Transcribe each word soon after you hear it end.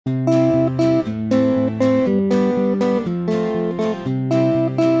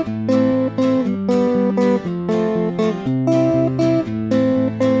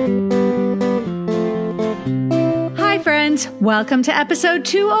Welcome to episode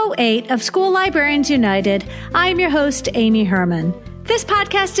 208 of School Librarians United. I'm your host, Amy Herman. This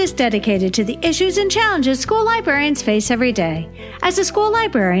podcast is dedicated to the issues and challenges school librarians face every day. As a school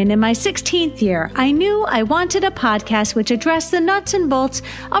librarian in my 16th year, I knew I wanted a podcast which addressed the nuts and bolts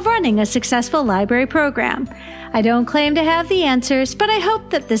of running a successful library program. I don't claim to have the answers, but I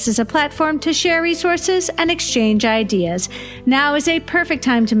hope that this is a platform to share resources and exchange ideas. Now is a perfect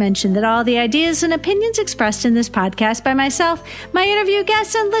time to mention that all the ideas and opinions expressed in this podcast by myself, my interview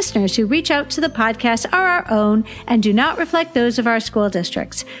guests, and listeners who reach out to the podcast are our own and do not reflect those of our school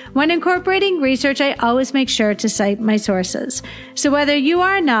districts. When incorporating research, I always make sure to cite my sources. So whether you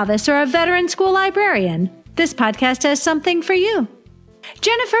are a novice or a veteran school librarian, this podcast has something for you.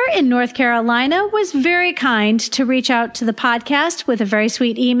 Jennifer in North Carolina was very kind to reach out to the podcast with a very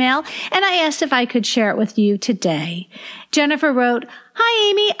sweet email, and I asked if I could share it with you today. Jennifer wrote, "Hi,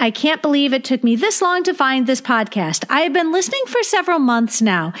 Amy. I can't believe it took me this long to find this podcast. I have been listening for several months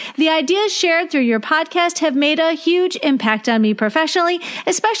now. The ideas shared through your podcast have made a huge impact on me professionally,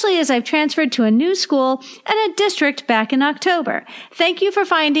 especially as I've transferred to a new school and a district back in October. Thank you for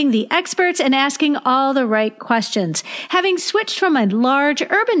finding the experts and asking all the right questions. Having switched from a large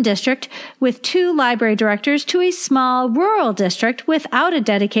urban district with 2 library directors to a small rural district without a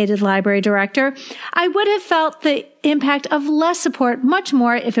dedicated library director, I would have felt the impact of less support much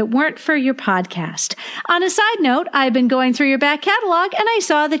more if it weren't for your podcast. On a side note, I've been going through your back catalog and I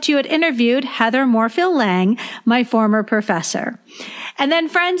saw that you had interviewed Heather Morfield-Lang, my former professor." And then,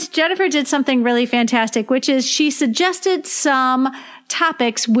 friends, Jennifer did something really fantastic, which is she suggested some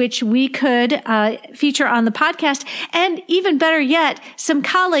topics which we could feature on the podcast, and even better yet, some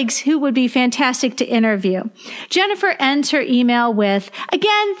colleagues who would be fantastic to interview. Jennifer ends her email with,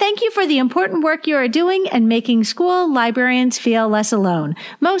 "Again, thank you for the important work you are doing and making school librarians feel less alone.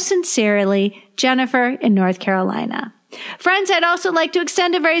 Most sincerely, Jennifer in North Carolina." Friends, I'd also like to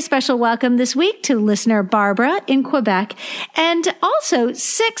extend a very special welcome this week to listener Barbara in Quebec, and also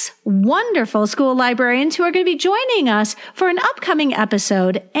 6 wonderful school librarians who are going to be joining us for an upcoming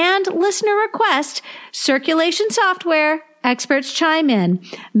episode and listener request, Circulation Software. Experts chime in.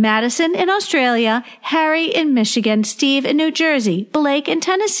 Madison in Australia, Harry in Michigan, Steve in New Jersey, Blake in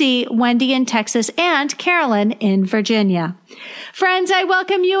Tennessee, Wendy in Texas, and Carolyn in Virginia. Friends, I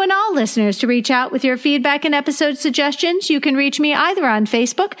welcome you and all listeners to reach out with your feedback and episode suggestions. You can reach me either on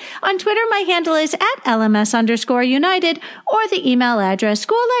Facebook. On Twitter, my handle is @LMS_United, or the email address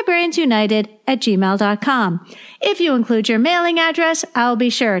schoollibrariansunited@gmail.com. If you include your mailing address, I'll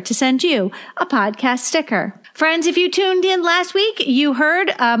be sure to send you a podcast sticker. Friends, if you tuned in last week, you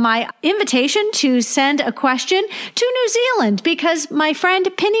heard my invitation to send a question to New Zealand because my friend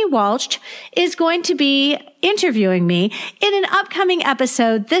Penny Walsh is going to be interviewing me in an upcoming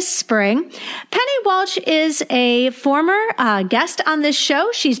episode this spring. Penny Walsh is a former guest on this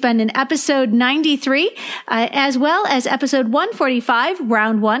show. She's been in episode 93, as well as episode 145,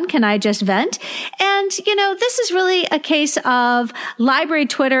 round 1, Can I Just Vent? And, you know, this is really a case of library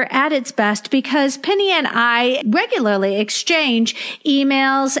Twitter at its best because Penny and I regularly exchange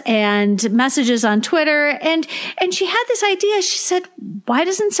emails and messages on Twitter. And she had this idea. She said, "Why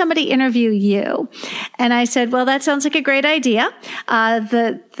doesn't somebody interview you?" And I said, "Well, that sounds like a great idea.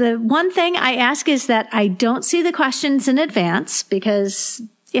 The one thing I ask is that I don't see the questions in advance because,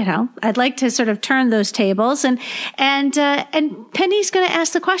 you know, I'd like to sort of turn those tables, and Penny's going to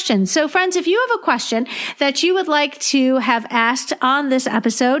ask the questions." So friends, if you have a question that you would like to have asked on this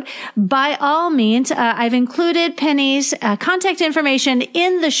episode, by all means, I've included Penny's contact information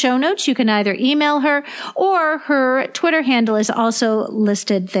in the show notes. You can either email her or her Twitter handle is also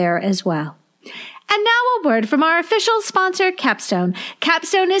listed there as well. And now a word from our official sponsor, Capstone.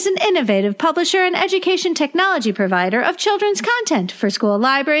 Capstone is an innovative publisher and education technology provider of children's content for school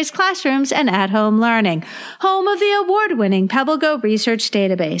libraries, classrooms, and at-home learning. Home of the award-winning PebbleGo research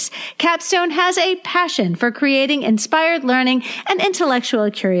database, Capstone has a passion for creating inspired learning and intellectual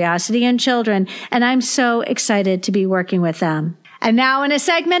curiosity in children, and I'm so excited to be working with them. And now in a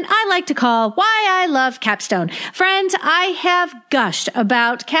segment I like to call Why I Love Capstone. Friends, I have gushed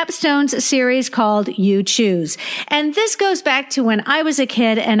about Capstone's series called You Choose. And this goes back to when I was a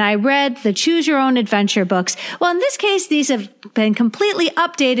kid and I read the Choose Your Own Adventure books. Well, in this case, these have been completely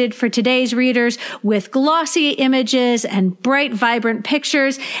updated for today's readers with glossy images and bright, vibrant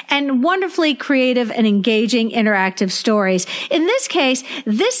pictures and wonderfully creative and engaging interactive stories. In this case,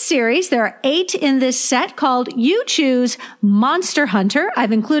 this series, there are 8 in this set called You Choose Monster Hunter.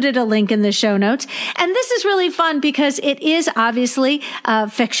 I've included a link in the show notes. And this is really fun because it is obviously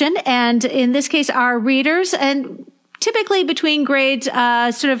fiction. And in this case, our readers and typically between grades,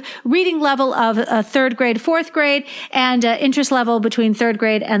 sort of reading level of third grade, fourth grade, and interest level between third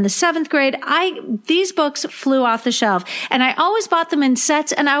grade and the seventh grade. These books flew off the shelf, and I always bought them in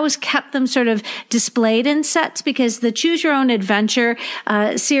sets, and I always kept them sort of displayed in sets because the Choose Your Own Adventure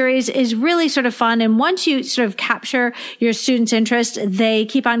series is really sort of fun. And once you sort of capture your students' interest, they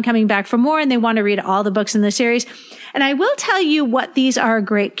keep on coming back for more, and they want to read all the books in the series. And I will tell you what these are a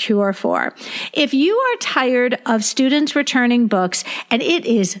great cure for. If you are tired of students returning books, and it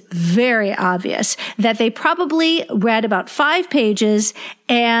is very obvious that they probably read about 5 pages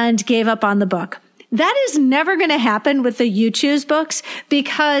and gave up on the book, that is never going to happen with the You Choose books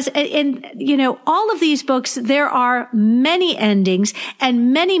because all of these books, there are many endings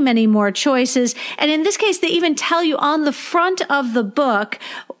and many, many more choices. And in this case, they even tell you on the front of the book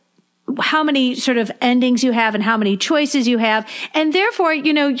how many sort of endings you have and how many choices you have. And therefore,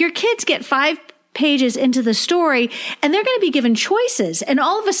 your kids get 5 pages into the story and they're going to be given choices. And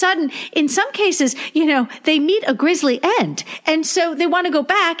all of a sudden, in some cases, they meet a grisly end. And so they want to go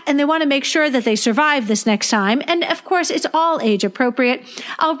back and they want to make sure that they survive this next time. And of course, it's all age appropriate.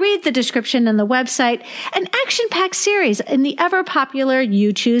 I'll read the description on the website. An action-packed series in the ever popular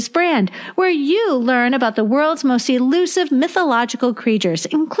You Choose brand, where you learn about the world's most elusive mythological creatures,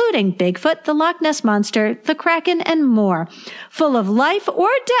 including Bigfoot, the Loch Ness Monster, the Kraken, and more. Full of life or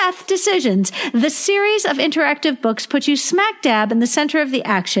death decisions, the series of interactive books puts you smack dab in the center of the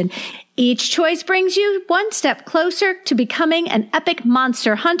action. Each choice brings you one step closer to becoming an epic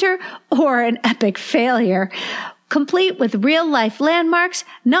monster hunter or an epic failure. Complete with real-life landmarks,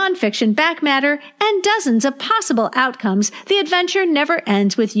 nonfiction back matter, and dozens of possible outcomes, the adventure never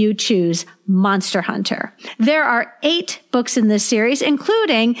ends with You Choose Monster Hunter. There are 8 books in this series,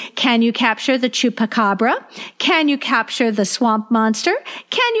 including Can You Capture the Chupacabra? Can You Capture the Swamp Monster?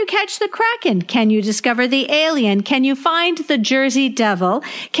 Can You Catch the Kraken? Can You Discover the Alien? Can You Find the Jersey Devil?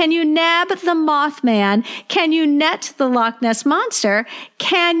 Can You Nab the Mothman? Can You Net the Loch Ness Monster?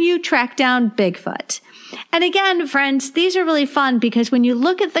 Can You Track down Bigfoot? And again, friends, these are really fun because when you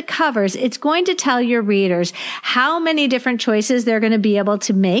look at the covers, it's going to tell your readers how many different choices they're going to be able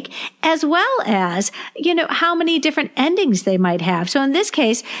to make, as well as, how many different endings they might have. So in this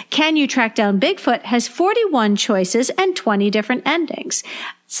case, Can You Track Down Bigfoot has 41 choices and 20 different endings.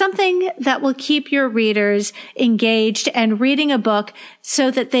 Something that will keep your readers engaged and reading a book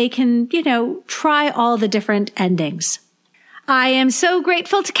so that they can, try all the different endings. I am so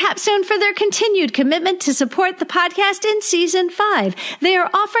grateful to Capstone for their continued commitment to support the podcast in Season 5. They are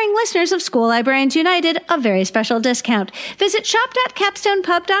offering listeners of School Librarians United a very special discount. Visit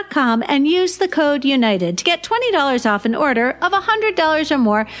shop.capstonepub.com and use the code UNITED to get $20 off an order of $100 or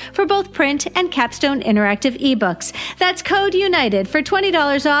more for both print and Capstone interactive ebooks. That's code UNITED for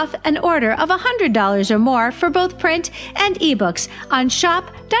 $20 off an order of $100 or more for both print and ebooks on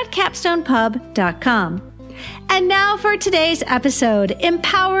shop.capstonepub.com. And now for today's episode,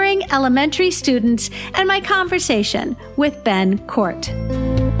 Empowering Elementary Students and my conversation with Ben Kort.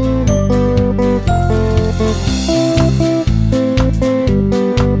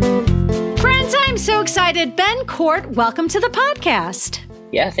 Friends, I'm so excited. Ben Kort, welcome to the podcast.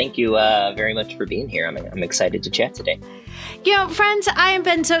 Yeah, thank you very much for being here. I'm excited to chat today. Friends, I have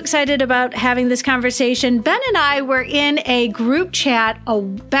been so excited about having this conversation. Ben and I were in a group chat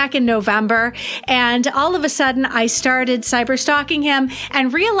back in November, and all of a sudden I started cyber stalking him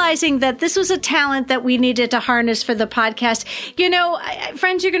and realizing that this was a talent that we needed to harness for the podcast.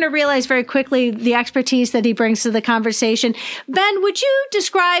 Friends, you're going to realize very quickly the expertise that he brings to the conversation. Ben, would you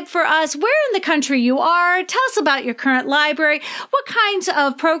describe for us where in the country you are? Tell us about your current library. What kinds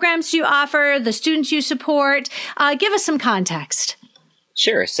of programs do you offer, the students you support? Give us some context.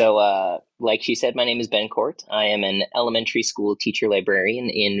 Sure. So, like she said, my name is Ben Kort. I am an elementary school teacher librarian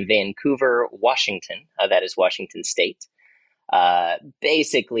in Vancouver, Washington. That is Washington State.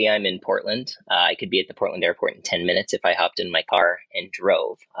 Basically, I'm in Portland. I could be at the Portland airport in 10 minutes if I hopped in my car and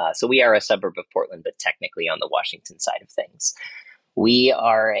drove. So we are a suburb of Portland, but technically on the Washington side of things. We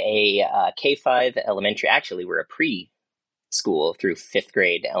are a K-5 elementary. Actually, we're a preschool through 5th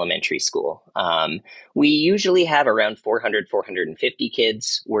grade elementary school. We usually have around 400, 450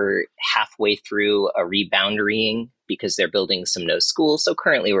 kids. We're halfway through a reboundarying because they're building some no schools. So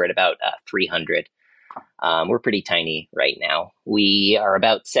currently we're at about 300. We're pretty tiny right now. We are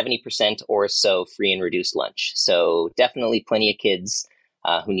about 70% or so free and reduced lunch. So definitely plenty of kids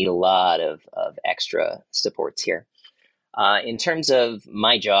who need a lot of extra supports here. In terms of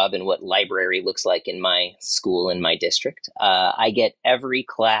my job and what library looks like in my school, in my district, I get every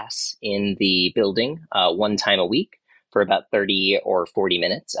class in the building one time a week for about 30 or 40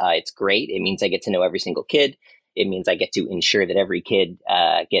 minutes. It's great. It means I get to know every single kid. It means I get to ensure that every kid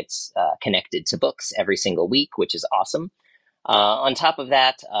gets connected to books every single week, which is awesome. On top of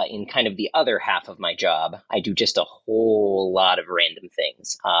that, in kind of the other half of my job, I do just a whole lot of random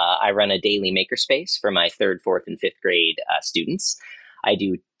things. I run a daily makerspace for my third, fourth, and fifth grade students. I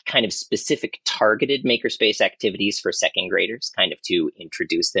do kind of specific targeted makerspace activities for second graders, kind of to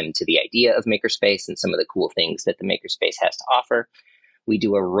introduce them to the idea of makerspace and some of the cool things that the makerspace has to offer. We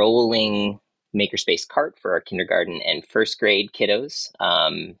do a rolling makerspace cart for our kindergarten and first grade kiddos.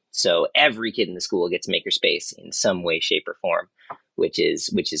 So every kid in the school gets makerspace in some way, shape, or form, which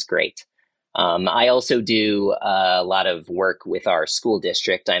is great. I also do a lot of work with our school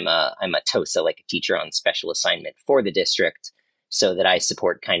district. I'm a TOSA, like a teacher on special assignment for the district, so that I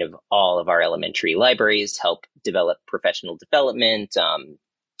support kind of all of our elementary libraries, help develop professional development,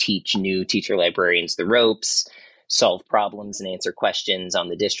 teach new teacher librarians the ropes, solve problems and answer questions on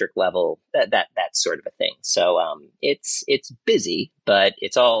the district level, that sort of a thing. So it's busy, but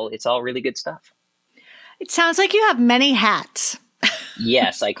it's all really good stuff. It sounds like you have many hats.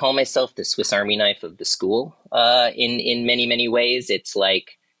 Yes, I call myself the Swiss Army knife of the school. In many ways, it's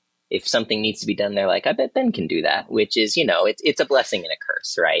like if something needs to be done, they're like, I bet Ben can do that, which is, it's a blessing and a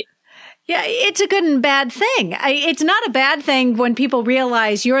curse, right? Yeah, it's a good and bad thing. It's not a bad thing when people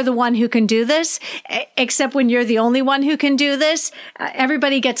realize you're the one who can do this, except when you're the only one who can do this.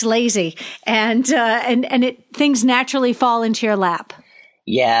 Everybody gets lazy, and things naturally fall into your lap.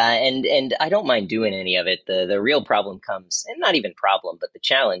 Yeah, and I don't mind doing any of it. The real problem comes, and not even problem, but the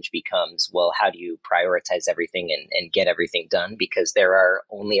challenge becomes, well, how do you prioritize everything and get everything done? Because there are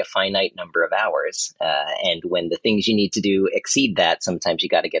only a finite number of hours. And when the things you need to do exceed that, sometimes you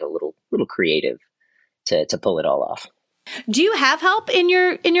got to get a little creative to pull it all off. Do you have help in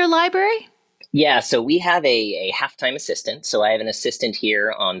your library? Yeah, so we have a half-time assistant. So I have an assistant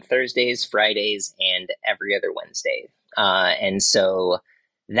here on Thursdays, Fridays, and every other Wednesday. And so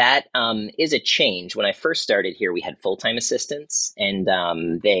that is a change. When I first started here, we had full-time assistants, and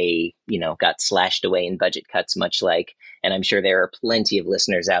they, got slashed away in budget cuts, much like, and I'm sure there are plenty of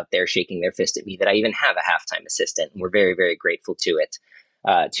listeners out there shaking their fist at me that I even have a half-time assistant, and we're very, very grateful to it,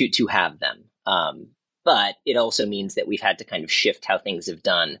 to have them. But it also means that we've had to kind of shift how things have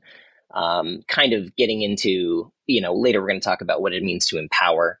done, kind of getting into, later we're going to talk about what it means to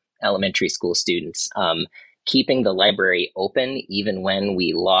empower elementary school students. Keeping the library open, even when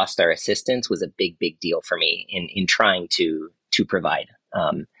we lost our assistants, was a big deal for me in trying to provide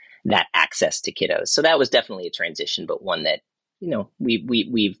that access to kiddos. So that was definitely a transition, but one that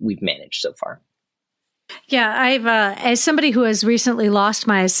we've managed so far. Yeah, I've as somebody who has recently lost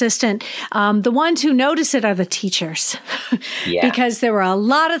my assistant, the ones who notice it are the teachers. Yeah. Because there were a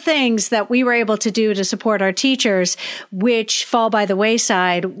lot of things that we were able to do to support our teachers, which fall by the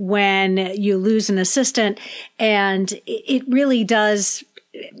wayside when you lose an assistant. And it really does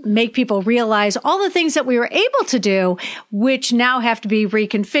make people realize all the things that we were able to do, which now have to be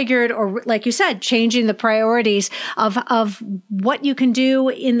reconfigured, or like you said, changing the priorities of what you can do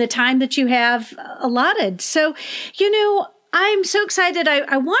in the time that you have allotted. So, I'm so excited.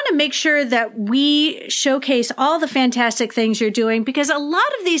 I want to make sure that we showcase all the fantastic things you're doing, because a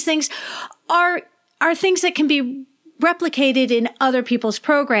lot of these things are things that can be replicated in other people's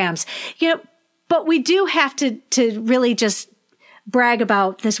programs, but we do have to really just brag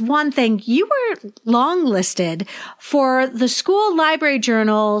about this one thing. You were longlisted for the School Library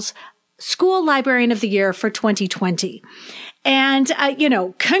Journal's School Librarian of the Year for 2020. And,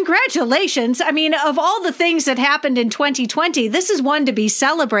 congratulations. I mean, of all the things that happened in 2020, this is one to be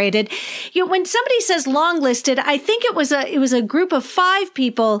celebrated. When somebody says longlisted, I think it was a group of 5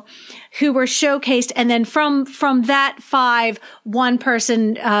 people who were showcased. And then from that 5, one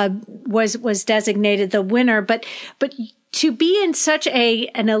person, was designated the winner. But to be in such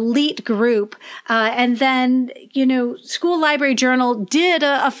an elite group, and then, School Library Journal did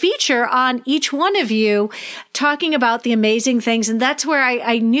a feature on each one of you talking about the amazing things. And that's where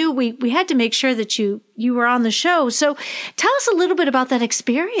I knew we had to make sure that you were on the show. So tell us a little bit about that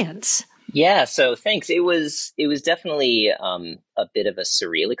experience. Yeah, so thanks. It was definitely a bit of a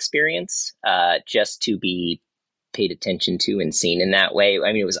surreal experience, just to be paid attention to and seen in that way.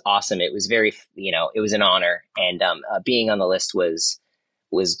 I mean, it was awesome. It was very, it was an honor, and being on the list was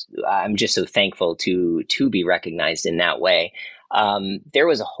I'm just so thankful to be recognized in that way. There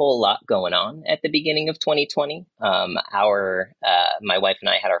was a whole lot going on at the beginning of 2020. My wife and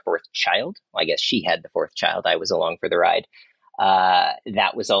I had our 4th child. Well, I guess she had the 4th child. I was along for the ride.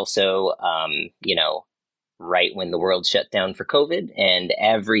 That was also, right when the world shut down for COVID and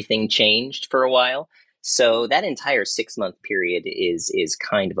everything changed for a while. So that entire 6-month period is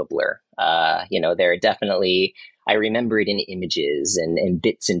kind of a blur. There are definitely, I remember it in images and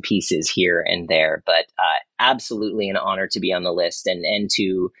bits and pieces here and there, but absolutely an honor to be on the list and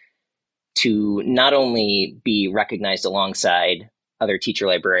to not only be recognized alongside other teacher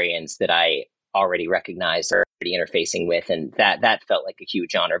librarians that I already recognized or already interfacing with, and that felt like a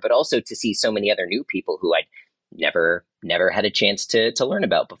huge honor, but also to see so many other new people who I'd never had a chance to learn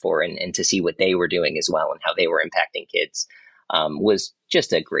about before, and to see what they were doing as well and how they were impacting kids was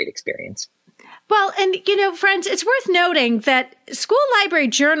just a great experience. Well, and, friends, it's worth noting that School Library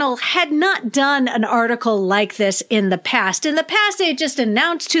Journal had not done an article like this in the past. In the past, they just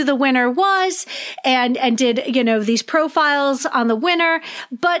announced who the winner was and did, these profiles on the winner.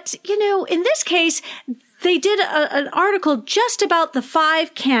 But, in this case, they did an article just about the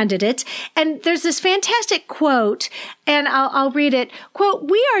 5 candidates. And there's this fantastic quote, and I'll read it. Quote,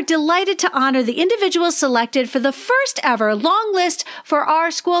 "We are delighted to honor the individuals selected for the first ever long list for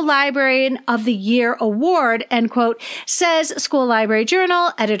our School Librarian of the Year award," end quote, says School Library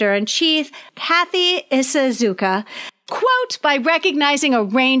Journal editor-in-chief Kathy Isazuka. Quote, "By recognizing a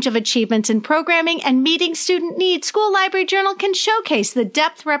range of achievements in programming and meeting student needs, School Library Journal can showcase the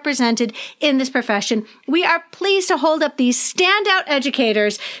depth represented in this profession. We are pleased to hold up these standout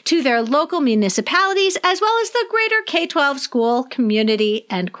educators to their local municipalities as well as the greater K-12 school community,"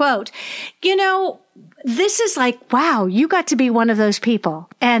 end quote. This is like, wow, you got to be one of those people.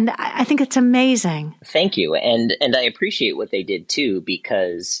 And I think it's amazing. Thank you. And I appreciate what they did too,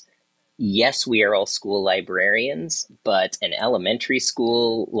 because yes, we are all school librarians, but an elementary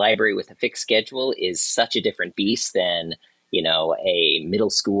school library with a fixed schedule is such a different beast than, a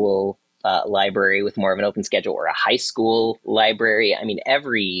middle school library with more of an open schedule, or a high school library. I mean,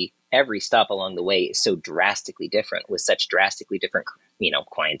 every stop along the way is so drastically different, with such drastically different,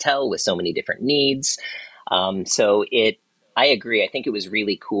 clientele, with so many different needs. I agree. I think it was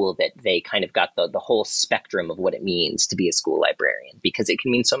really cool that they kind of got the whole spectrum of what it means to be a school librarian, because it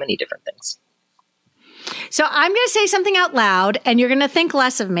can mean so many different things. So I'm going to say something out loud and you're going to think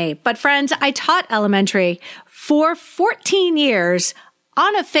less of me. But friends, I taught elementary for 14 years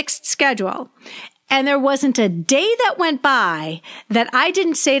on a fixed schedule. And there wasn't a day that went by that I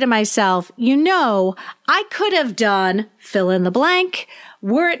didn't say to myself, I could have done fill in the blank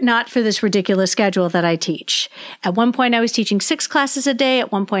were it not for this ridiculous schedule that I teach. At one point, I was teaching 6 classes a day.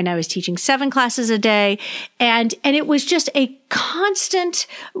 At one point, I was teaching 7 classes a day. And it was just a constant,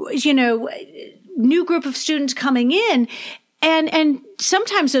 new group of students coming in. And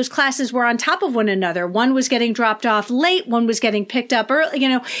sometimes those classes were on top of one another. One was getting dropped off late. One was getting picked up early,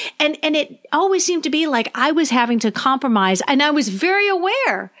 and it always seemed to be like I was having to compromise. And I was very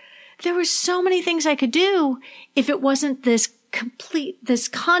aware there were so many things I could do if it wasn't this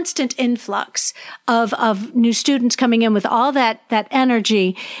constant influx of new students coming in with all that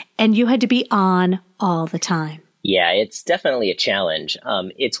energy, and you had to be on all the time. Yeah, it's definitely a challenge.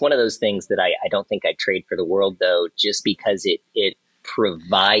 It's one of those things that I don't think I'd trade for the world, though, just because it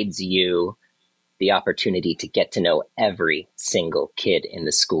provides you the opportunity to get to know every single kid in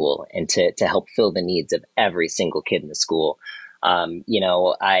the school and to help fill the needs of every single kid in the school.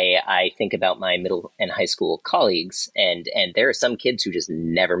 I think about my middle and high school colleagues, and there are some kids who just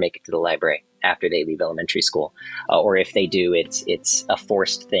never make it to the library after they leave elementary school. Or if they do, it's a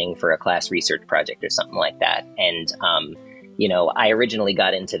forced thing for a class research project or something like that. And, I originally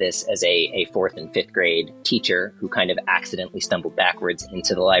got into this as a 4th and 5th grade teacher who kind of accidentally stumbled backwards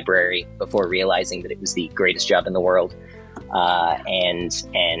into the library before realizing that it was the greatest job in the world. I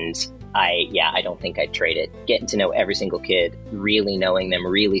don't think I'd trade it. Getting to know every single kid, really knowing them,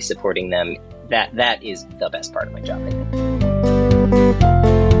 really supporting them, that is the best part of my job, I think.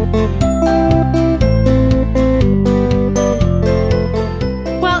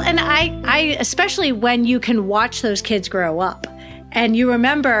 Well, and I especially when you can watch those kids grow up and you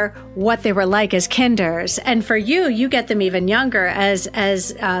remember what they were like as kinders. And for you get them even younger as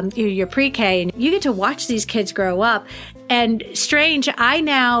your pre-K, and you get to watch these kids grow up. And strange, I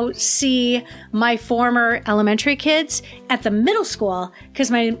now see my former elementary kids at the middle school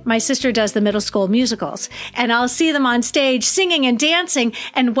because my sister does the middle school musicals. And I'll see them on stage singing and dancing.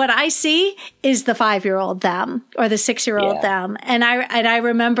 And what I see is the 5-year-old them or the 6-year-old them. And I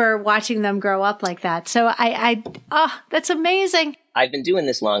remember watching them grow up like that. So that's amazing. I've been doing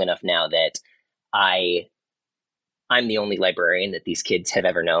this long enough now that I'm the only librarian that these kids have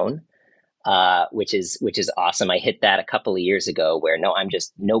ever known. Which is awesome. I hit that a couple of years ago where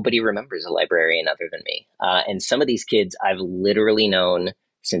nobody remembers a librarian other than me. And some of these kids I've literally known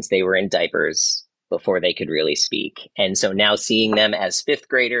since they were in diapers before they could really speak. And so now seeing them as 5th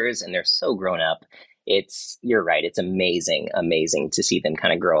graders, and they're so grown up, you're right. It's amazing to see them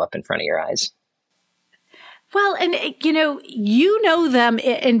kind of grow up in front of your eyes. Well, and you know them,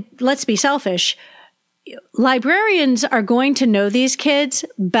 and let's be selfish. Librarians are going to know these kids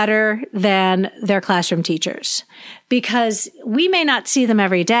better than their classroom teachers, because we may not see them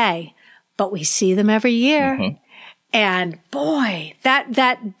every day, but we see them every year. Mm-hmm. And boy,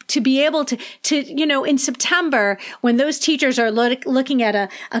 that to be able to, in September, when those teachers are looking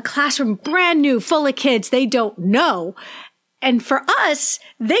at a classroom brand new, full of kids they don't know. And for us,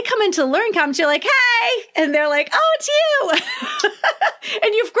 they come into the learning commons, you're like, hey, and they're like, oh, it's you.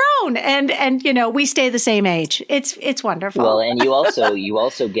 And you've grown. And we stay the same age. It's wonderful. Well, and you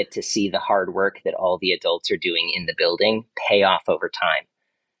also get to see the hard work that all the adults are doing in the building pay off over time.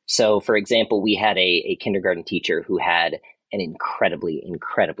 So, for example, we had a kindergarten teacher who had an incredibly,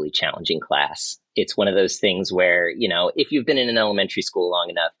 incredibly challenging class. It's one of those things where, if you've been in an elementary school long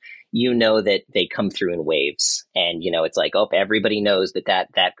enough, you know that they come through in waves, and it's like, oh, everybody knows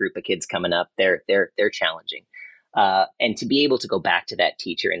that group of kids coming up, they're challenging, and to be able to go back to that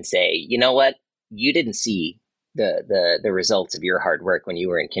teacher and say, you know what, you didn't see the results of your hard work when you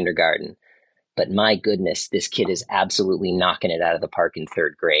were in kindergarten, but my goodness, this kid is absolutely knocking it out of the park in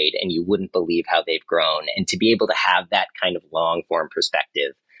third grade, and you wouldn't believe how they've grown. And to be able to have that kind of long form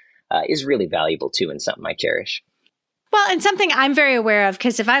perspective is really valuable too, and something I cherish. Well, and something I'm very aware of,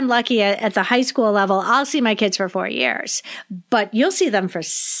 because if I'm lucky at the high school level, I'll see my kids for 4 years, but you'll see them for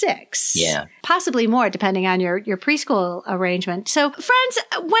 6. Yeah. Possibly more, depending on your preschool arrangement. So friends,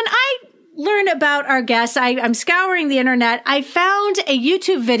 when I learn about our guests, I'm scouring the internet. I found a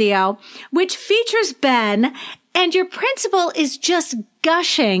YouTube video which features Ben, and your principal is just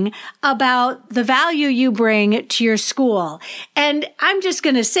gushing about the value you bring to your school. And I'm just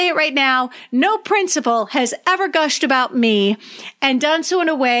going to say it right now. No principal has ever gushed about me and done so in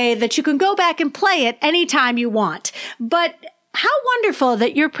a way that you can go back and play it anytime you want. But how wonderful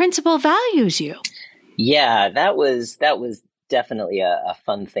that your principal values you. Yeah, that was definitely a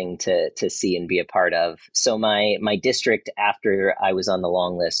fun thing to see and be a part of. So my district, after I was on the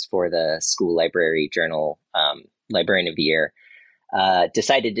long list for the school library journal, Librarian of the Year,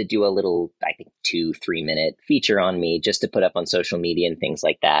 decided to do a little, I think 2-3 minute feature on me just to put up on social media and things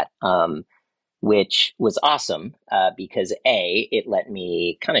like that, which was awesome because it let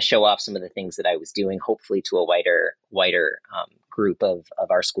me kind of show off some of the things that I was doing, hopefully to a wider group of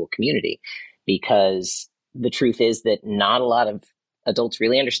our school community, because the truth is that not a lot of adults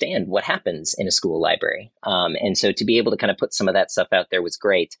really understand what happens in a school library. And so to be able to kind of put some of that stuff out there was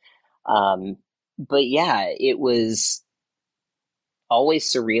great. But yeah, it was always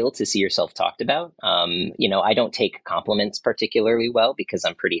surreal to see yourself talked about. I don't take compliments particularly well because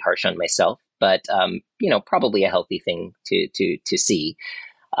I'm pretty harsh on myself, but, probably a healthy thing to see.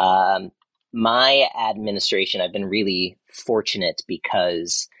 My administration, I've been really fortunate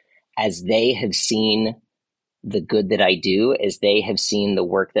because as they have seen the good that I do, as they have seen the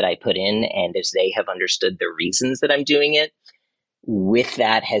work that I put in, and as they have understood the reasons that I'm doing it, with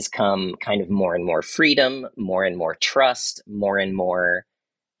that has come kind of more and more freedom, more and more trust, more and more,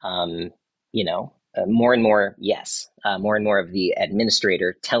 more and more yes, more and more of the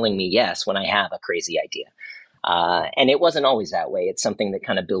administrator telling me yes when I have a crazy idea. And it wasn't always that way. It's something that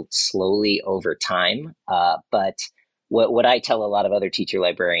kind of built slowly over time. But what I tell a lot of other teacher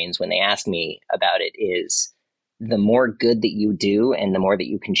librarians when they ask me about it is, the more good that you do and the more that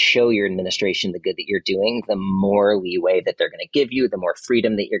you can show your administration the good that you're doing, the more leeway that they're going to give you, the more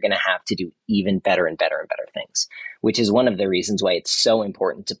freedom that you're going to have to do even better and better and better things, which is one of the reasons why it's so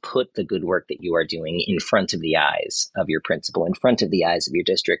important to put the good work that you are doing in front of the eyes of your principal, in front of the eyes of your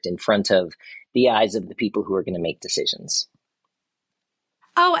district, in front of the eyes of the people who are going to make decisions.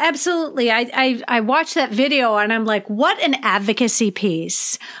 Oh, absolutely. I watched that video and I'm like, what an advocacy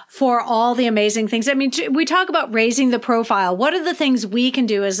piece for all the amazing things. I mean, we talk about raising the profile. What are the things we can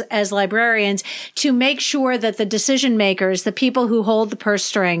do as librarians to make sure that the decision makers, the people who hold the purse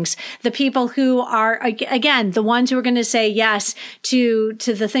strings, the people who are, again, the ones who are going to say yes to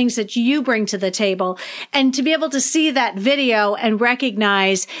the things that you bring to the table, and to be able to see that video and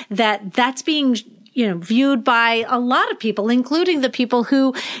recognize that that's being viewed by a lot of people, including the people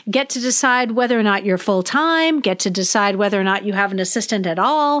who get to decide whether or not you're full-time, get to decide whether or not you have an assistant at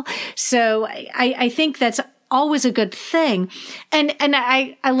all. So I think that's always a good thing. And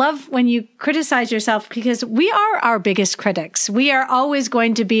I love when you criticize yourself, because we are our biggest critics. We are always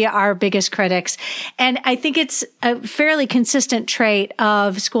going to be our biggest critics. And I think it's a fairly consistent trait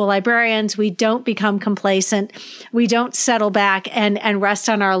of school librarians. We don't become complacent. We don't settle back and rest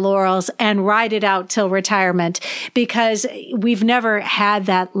on our laurels and ride it out till retirement, because we've never had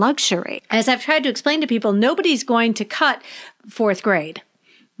that luxury. As I've tried to explain to people, nobody's going to cut fourth grade.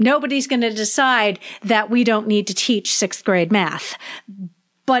 Nobody's going to decide that we don't need to teach sixth grade math.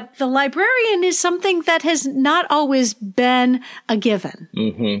 But the librarian is something that has not always been a given.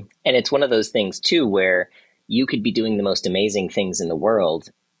 Mm-hmm. And it's one of those things, too, where you could be doing the most amazing things in the world,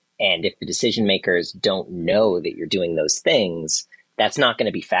 and if the decision makers don't know that you're doing those things, that's not going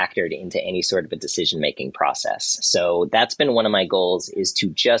to be factored into any sort of a decision-making process. So that's been one of my goals, is to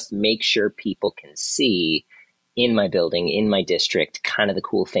just make sure people can see in my building, in my district, kind of the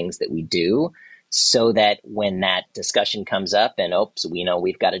cool things that we do, so that when that discussion comes up and, oops, we know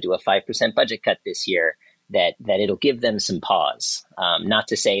we've got to do a 5% budget cut this year, that it'll give them some pause. Not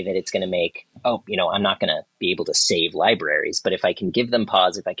to say that it's going to make, I'm not going to be able to save libraries, but if I can give them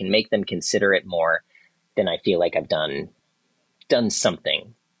pause, if I can make them consider it more, then I feel like I've done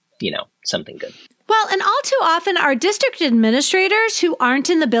something, something good. Well, and all too often, our district administrators who aren't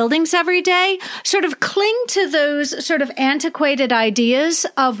in the buildings every day sort of cling to those sort of antiquated ideas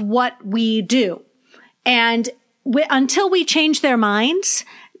of what we do. And until we change their minds,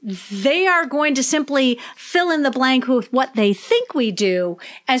 they are going to simply fill in the blank with what they think we do,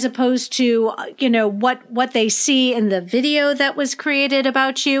 as opposed to, what they see in the video that was created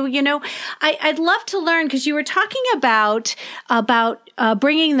about you. I'd love to learn, because you were talking about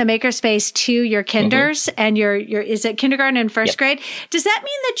bringing the makerspace to your kinders and your is it kindergarten and first grade? Does that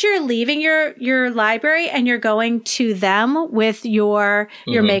mean that you're leaving your library and you're going to them with your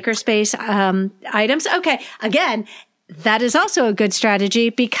makerspace items? Okay, again, that is also a good strategy,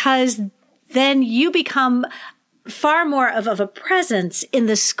 because then you become far more of a presence in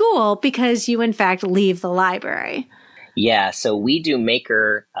the school, because you in fact leave the library. Yeah, so we do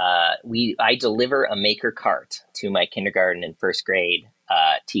I deliver a maker cart to my kindergarten and first grade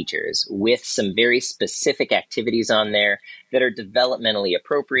teachers with some very specific activities on there that are developmentally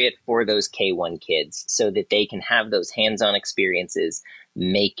appropriate for those K-1 kids, so that they can have those hands-on experiences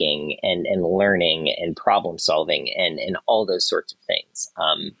making and learning and problem solving and all those sorts of things.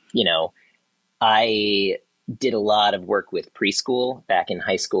 I did a lot of work with preschool back in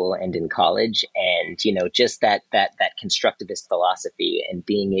high school and in college, and just that constructivist philosophy and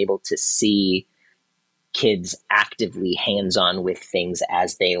being able to see kids actively hands-on with things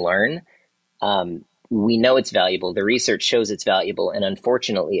as they learn. We know it's valuable. The research shows it's valuable. And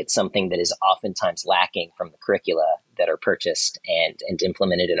unfortunately, it's something that is oftentimes lacking from the curricula that are purchased and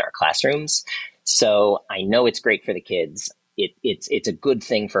implemented in our classrooms. So I know it's great for the kids. It's a good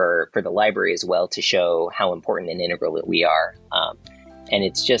thing for the library as well, to show how important and integral that we are. And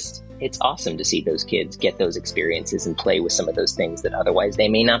it's awesome to see those kids get those experiences and play with some of those things that otherwise they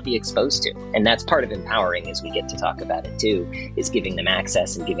may not be exposed to. And that's part of empowering, as we get to talk about it too, is giving them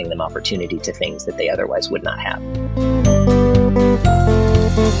access and giving them opportunity to things that they otherwise would not have.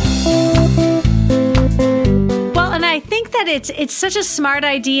 I think that it's such a smart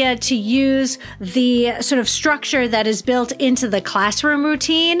idea to use the sort of structure that is built into the classroom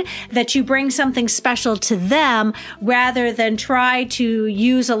routine, that you bring something special to them rather than try to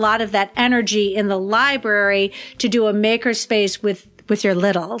use a lot of that energy in the library to do a makerspace with your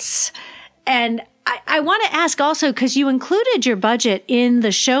littles. And I want to ask also, because you included your budget in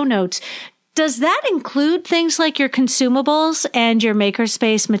the show notes, does that include things like your consumables and your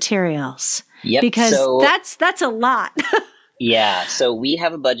makerspace materials? Yep. Because that's a lot. Yeah. So we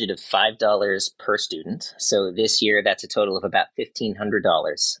have a budget of $5 per student. So this year, that's a total of about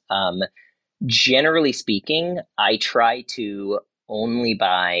 $1,500. Generally speaking, I try to only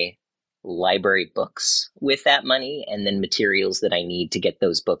buy library books with that money, and then materials that I need to get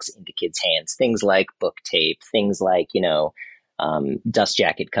those books into kids' hands. Things like book tape, things like, dust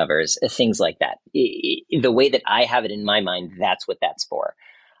jacket covers, things like that. The way that I have it in my mind, that's what that's for.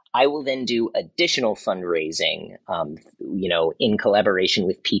 I will then do additional fundraising, in collaboration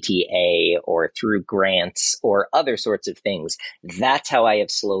with PTA or through grants or other sorts of things. That's how I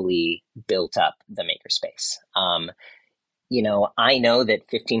have slowly built up the makerspace. I know that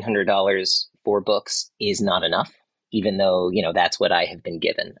 $1,500 for books is not enough, even though, that's what I have been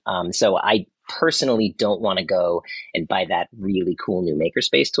given. So I personally don't want to go and buy that really cool new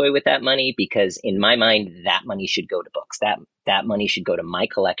makerspace toy with that money, because in my mind, that money should go to books. That money should go to my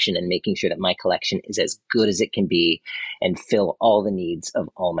collection and making sure that my collection is as good as it can be and fill all the needs of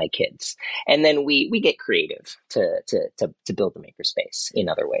all my kids. And then we get creative to build the makerspace in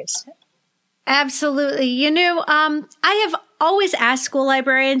other ways. Absolutely. I have always asked school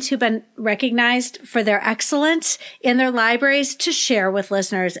librarians who've been recognized for their excellence in their libraries to share with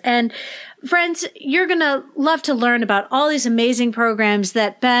listeners. And friends, you're going to love to learn about all these amazing programs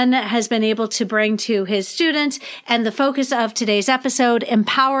that Ben has been able to bring to his students, and the focus of today's episode,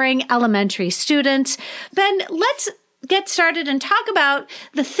 empowering elementary students. Ben, let's get started and talk about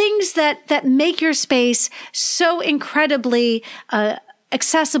the things that make your space so incredibly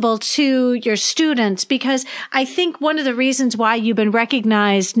accessible to your students, because I think one of the reasons why you've been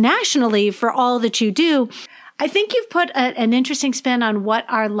recognized nationally for all that you do, I think you've put an interesting spin on what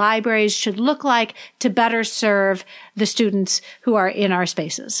our libraries should look like to better serve the students who are in our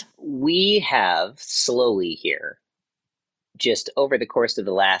spaces. We have slowly here, just over the course of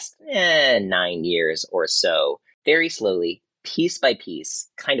the last 9 years or so, very slowly, piece by piece,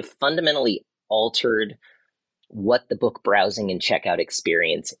 kind of fundamentally altered what the book browsing and checkout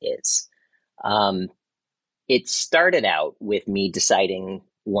experience is. It started out with me deciding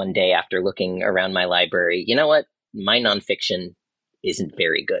one day after looking around my library, you know what? My nonfiction isn't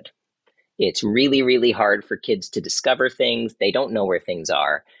very good. It's really, really hard for kids to discover things. They don't know where things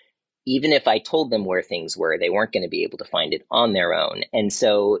are. Even if I told them where things were, they weren't going to be able to find it on their own. And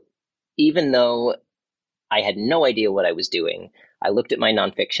so even though I had no idea what I was doing, I looked at my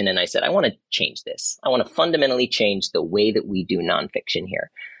nonfiction and I said, I want to change this. I want to fundamentally change the way that we do nonfiction here.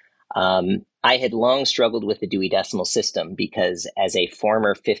 I had long struggled with the Dewey Decimal System because as a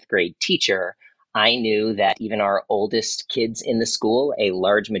former fifth grade teacher, I knew that even our oldest kids in the school, a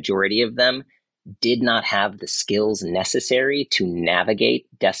large majority of them, did not have the skills necessary to navigate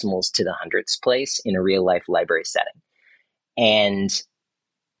decimals to the hundredths place in a real life library setting. And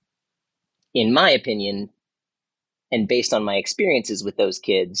in my opinion, and based on my experiences with those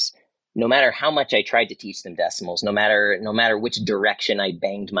kids, no matter how much I tried to teach them decimals, no matter which direction I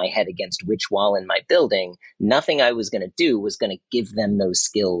banged my head against which wall in my building, nothing I was going to do was going to give them those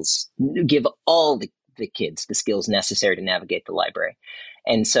skills, give all the kids the skills necessary to navigate the library.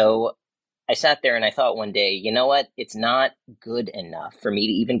 And so I sat there and I thought one day, you know what? It's not good enough for me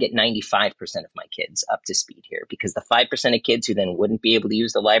to even get 95% of my kids up to speed here, because the 5% of kids who then wouldn't be able to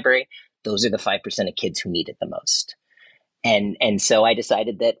use the library, those are the 5% of kids who need it the most. And so I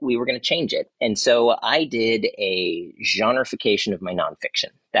decided that we were going to change it. And so I did a genreification of my nonfiction.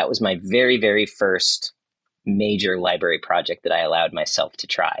 That was my very, very first major library project that I allowed myself to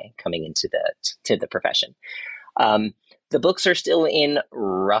try coming into the profession. The books are still in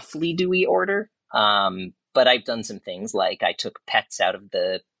roughly Dewey order, but I've done some things like I took pets out of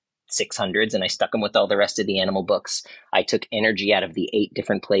the 600s and I stuck them with all the rest of the animal books. I took energy out of the 8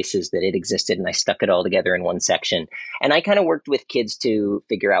 different places that it existed and I stuck it all together in one section. And I kind of worked with kids to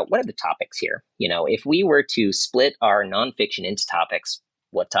figure out, what are the topics here? You know, if we were to split our nonfiction into topics,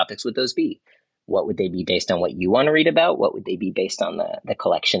 what topics would those be? What would they be based on what you want to read about? What would they be based on the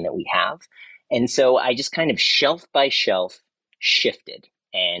collection that we have? And so I just kind of shelf by shelf shifted,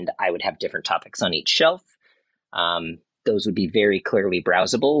 and I would have different topics on each shelf. Those would be very clearly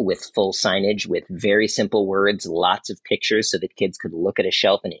browsable with full signage, with very simple words, lots of pictures so that kids could look at a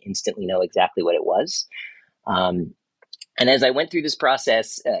shelf and instantly know exactly what it was. And as I went through this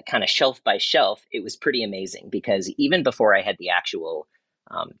process, kind of shelf by shelf, it was pretty amazing, because even before I had the actual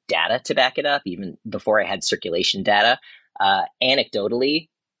data to back it up, even before I had circulation data, anecdotally,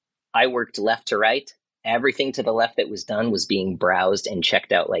 I worked left to right. Everything to the left that was done was being browsed and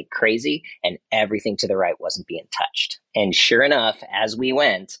checked out like crazy, and everything to the right wasn't being touched. And sure enough, as we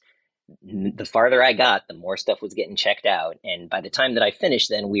went, the farther I got, the more stuff was getting checked out. And by the time that I finished,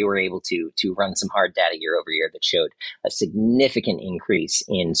 then we were able to run some hard data year over year that showed a significant increase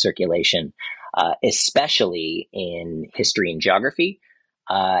in circulation, especially in history and geography.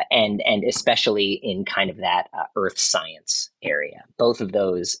 And especially in kind of that earth science area. Both of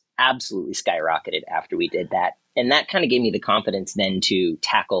those absolutely skyrocketed after we did that. And that kind of gave me the confidence then to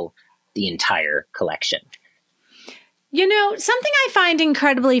tackle the entire collection. You know, something I find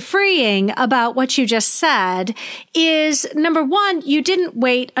incredibly freeing about what you just said is, number one, you didn't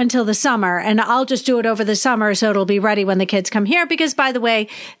wait until the summer and I'll just do it over the summer so it'll be ready when the kids come here. Because, by the way,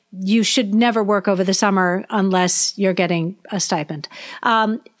 you should never work over the summer unless you're getting a stipend.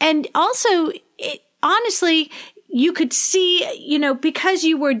 And also, honestly, you could see, you know, because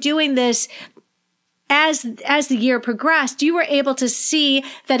you were doing this as the year progressed, you were able to see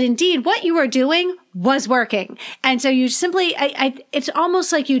that indeed what you were doing was working. And so you simply, it's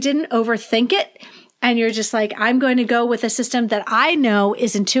almost like you didn't overthink it. And you're just like, I'm going to go with a system that I know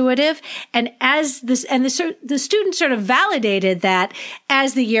is intuitive. And the students sort of validated that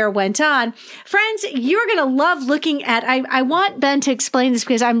as the year went on. Friends, you're going to love looking at, I want Ben to explain this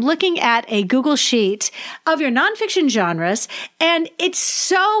because I'm looking at a Google sheet of your nonfiction genres. And it's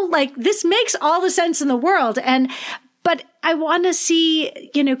so like, this makes all the sense in the world. But I want to see,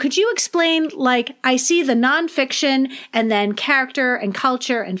 could you explain, like, I see the nonfiction and then character and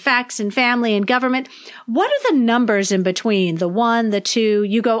culture and facts and family and government. What are the numbers in between? The 1, the 2,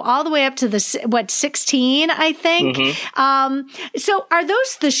 you go all the way up to 16, I think. Mm-hmm. So are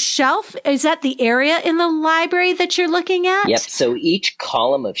those the shelf? Is that the area in the library that you're looking at? Yep. So each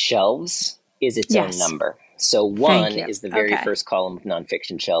column of shelves is its own number. So 1 is the very first column of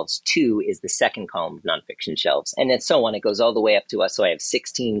nonfiction shelves. 2 is the second column of nonfiction shelves. And then so on. It goes all the way up to us. So I have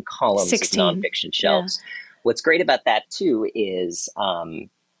 16 columns of nonfiction shelves. Yeah. What's great about that, too, is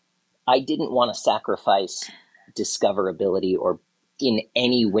I didn't want to sacrifice discoverability or in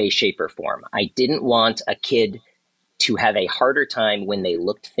any way, shape, or form. I didn't want a kid to have a harder time when they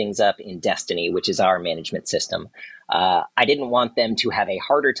looked things up in Destiny, which is our management system. I didn't want them to have a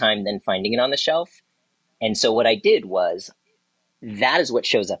harder time than finding it on the shelf. And so what I did was, that is what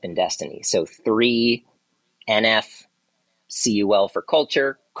shows up in Destiny. So 3, NF, CUL for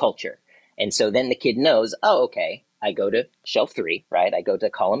culture, culture. And so then the kid knows, oh, okay, I go to shelf 3, right? I go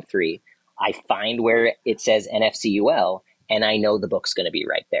to column 3. I find where it says NFCUL, and I know the book's going to be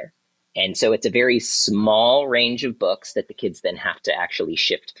right there. And so it's a very small range of books that the kids then have to actually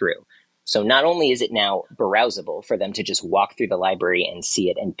shift through. So not only is it now browsable for them to just walk through the library and see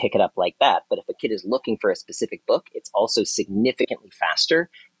it and pick it up like that, but if a kid is looking for a specific book, it's also significantly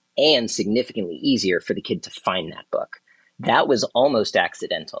faster and significantly easier for the kid to find that book. That was almost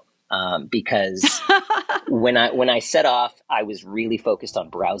accidental because when I set off, I was really focused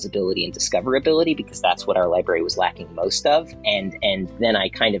on browsability and discoverability because that's what our library was lacking most of. And then I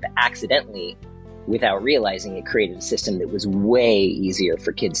kind of accidentally, without realizing it, created a system that was way easier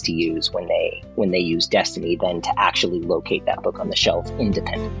for kids to use when they use Destiny than to actually locate that book on the shelf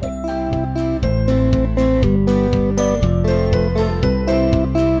independently.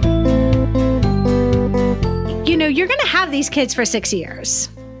 You're going to have these kids for 6 years.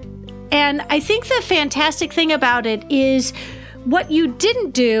 And I think the fantastic thing about it is what you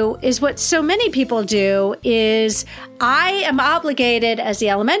didn't do is what so many people do is I am obligated as the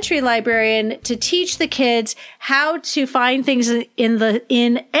elementary librarian to teach the kids how to find things in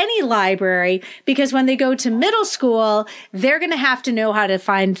any library, because when they go to middle school, they're going to have to know how to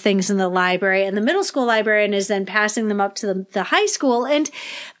find things in the library. And the middle school librarian is then passing them up to the high school. And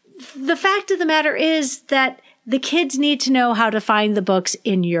the fact of the matter is that the kids need to know how to find the books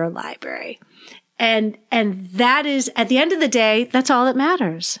in your library. And that is, at the end of the day, that's all that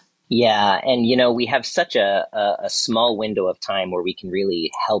matters. Yeah. And, we have such a small window of time where we can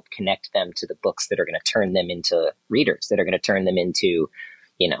really help connect them to the books that are going to turn them into readers, that are going to turn them into,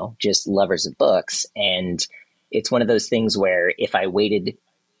 just lovers of books. And it's one of those things where if I waited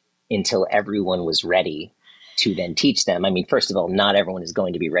until everyone was ready to then teach them, first of all, not everyone is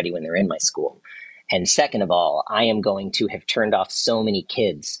going to be ready when they're in my school. And second of all, I am going to have turned off so many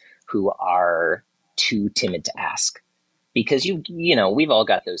kids who are too timid to ask, because we've all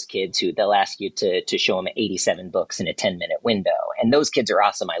got those kids who they'll ask you to show them 87 books in a 10-minute window. And those kids are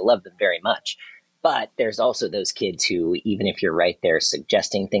awesome. I love them very much. But there's also those kids who, even if you're right there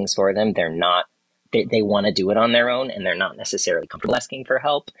suggesting things for them, they want to do it on their own and they're not necessarily comfortable asking for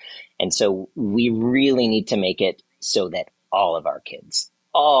help. And so we really need to make it so that all of our kids,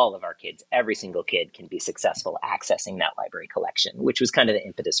 every single kid can be successful accessing that library collection, which was kind of the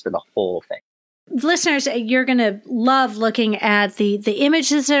impetus for the whole thing. Listeners, you're going to love looking at the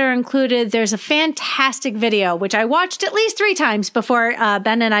images that are included. There's a fantastic video, which I watched at least 3 times before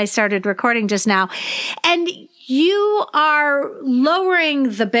Ben and I started recording just now. And you are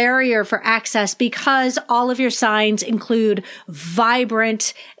lowering the barrier for access because all of your signs include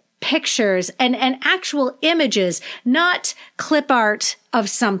vibrant pictures and actual images, not clip art of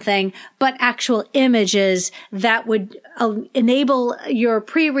something, but actual images that would enable your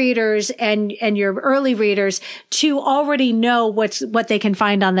pre-readers and your early readers to already know what they can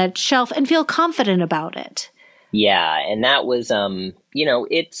find on that shelf and feel confident about it. Yeah. And that was,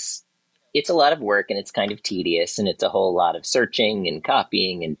 it's a lot of work and it's kind of tedious and it's a whole lot of searching and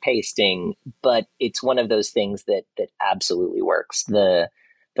copying and pasting, but it's one of those things that absolutely works. The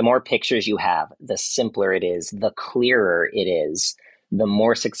more pictures you have, the simpler it is, the clearer it is, the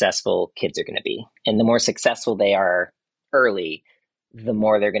more successful kids are going to be. And the more successful they are early, the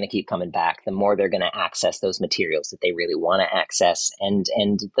more they're going to keep coming back, the more they're going to access those materials that they really want to access, and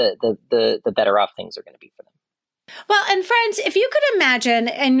the better off things are going to be for them. Well, and friends, if you could imagine,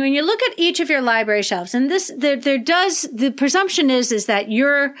 and when you look at each of your library shelves, and the presumption is that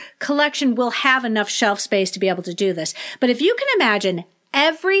your collection will have enough shelf space to be able to do this. But if you can imagine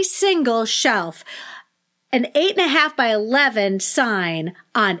every single shelf, an 8.5 by 11 sign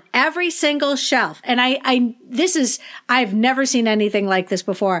on every single shelf. And I've never seen anything like this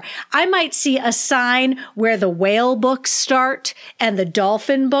before. I might see a sign where the whale books start and the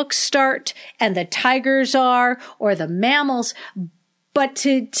dolphin books start and the tigers are, or the mammals. But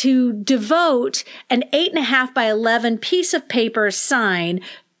to devote an 8.5 by 11 piece of paper sign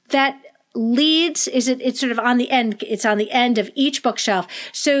that leads, it's sort of on the end, it's on the end of each bookshelf,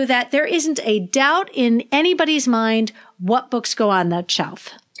 so that there isn't a doubt in anybody's mind what books go on that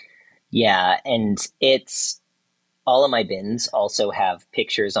shelf. Yeah, and it's all of my bins also have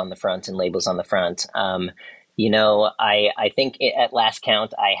pictures on the front and labels on the front. I think at last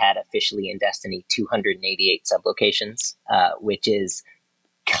count, I had officially in Destiny 288 sublocations, which is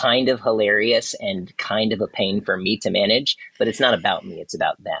kind of hilarious and kind of a pain for me to manage, but it's not about me, it's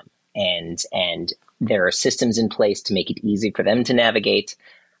about them. And there are systems in place to make it easy for them to navigate.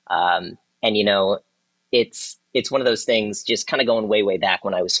 It's one of those things, just kind of going way back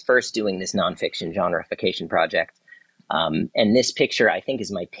when I was first doing this nonfiction genreification project. And this picture, I think,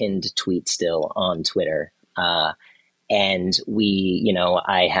 is my pinned tweet still on Twitter. And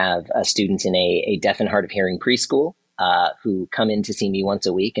I have students in a deaf and hard of hearing preschool who come in to see me once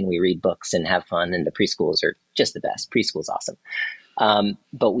a week, and we read books and have fun. And the preschools are just the best. Preschool's awesome.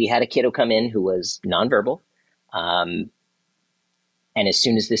 But we had a kiddo come in who was nonverbal. And as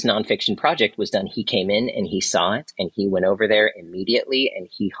soon as this nonfiction project was done, he came in and he saw it and he went over there immediately and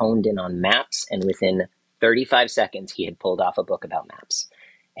he honed in on maps. And within 35 seconds, he had pulled off a book about maps.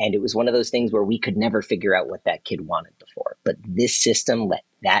 And it was one of those things where we could never figure out what that kid wanted before. But this system let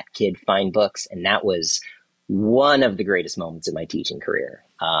that kid find books. And that was one of the greatest moments of my teaching career.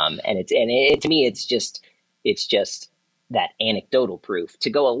 To me, it's just that anecdotal proof to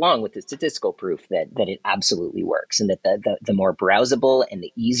go along with the statistical proof that it absolutely works, and that the more browsable and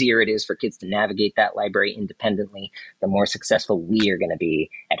the easier it is for kids to navigate that library independently, the more successful we are going to be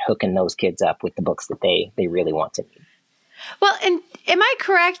at hooking those kids up with the books that they really want to need. Well, and am I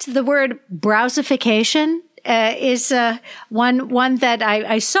correct? The word browsification is one that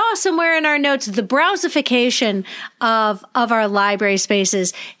I saw somewhere in our notes, the browsification of our library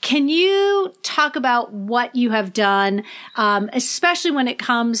spaces. Can you talk about what you have done, especially when it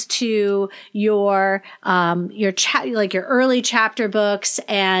comes to your early chapter books,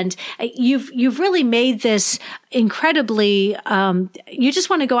 and you've really made this incredibly, you just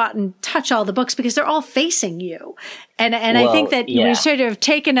want to go out and touch all the books because they're all facing you. And I think that we've sort of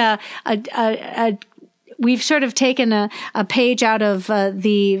taken we've sort of taken a page out of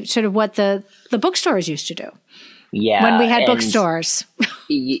the sort of what the bookstores used to do. Yeah. When we had bookstores.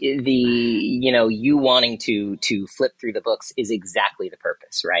 You wanting to flip through the books is exactly the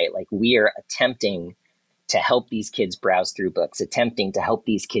purpose, right? Like, we are attempting to help these kids browse through books, attempting to help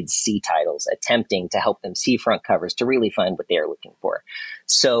these kids see titles, attempting to help them see front covers to really find what they're looking for.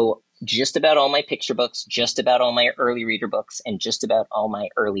 So just about all my picture books, just about all my early reader books, and just about all my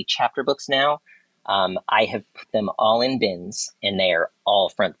early chapter books now, I have put them all in bins, and they are all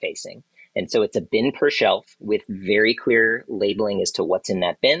front facing. And so it's a bin per shelf with very clear labeling as to what's in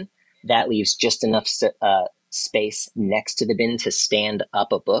that bin. That leaves just enough space next to the bin to stand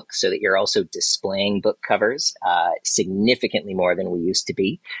up a book, so that you're also displaying book covers significantly more than we used to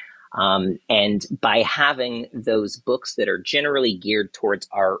be. And by having those books that are generally geared towards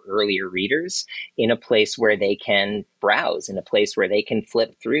our earlier readers in a place where they can browse, in a place where they can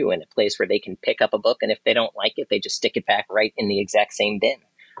flip through, in a place where they can pick up a book, and if they don't like it, they just stick it back right in the exact same bin.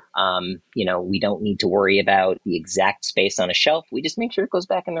 We don't need to worry about the exact space on a shelf. We just make sure it goes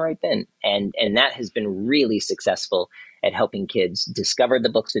back in the right bin. And that has been really successful at helping kids discover the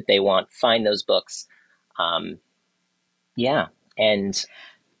books that they want, find those books. And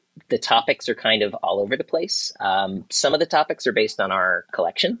the topics are kind of all over the place. Some of the topics are based on our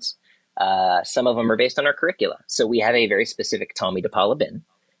collections. Some of them are based on our curricula. So we have a very specific Tommy DePaula bin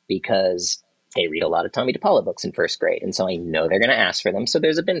because they read a lot of Tommy DePaula books in first grade. And so I know they're going to ask for them. So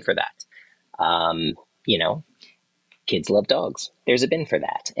there's a bin for that. Kids love dogs. There's a bin for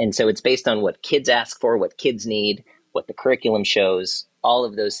that. And so it's based on what kids ask for, what kids need, what the curriculum shows, all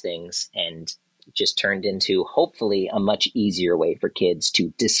of those things. And just turned into, hopefully, a much easier way for kids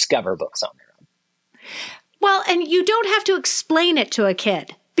to discover books on their own. Well, and you don't have to explain it to a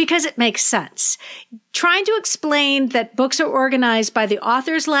kid because it makes sense. Trying to explain that books are organized by the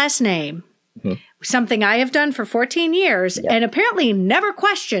author's last name, something I have done for 14 years and apparently never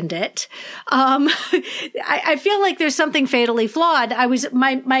questioned it. I feel like there's something fatally flawed.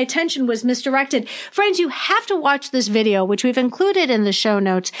 My attention was misdirected. Friends, you have to watch this video, which we've included in the show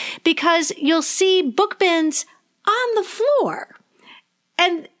notes, because you'll see book bins on the floor.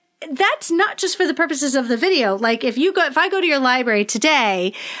 And that's not just for the purposes of the video. Like if I go to your library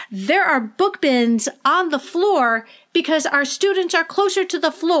today, there are book bins on the floor because our students are closer to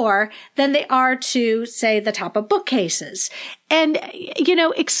the floor than they are to, say, the top of bookcases. And,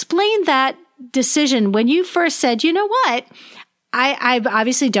 explain that decision when you first said, you know what? I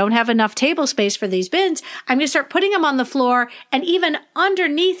obviously don't have enough table space for these bins. I'm going to start putting them on the floor and even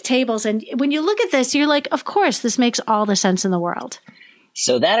underneath tables. And when you look at this, you're like, of course, this makes all the sense in the world.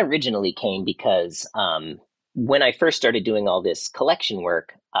 So that originally came because when I first started doing all this collection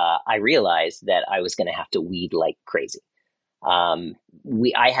work, I realized that I was going to have to weed like crazy.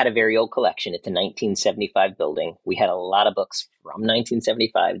 I had a very old collection. It's a 1975 building. We had a lot of books from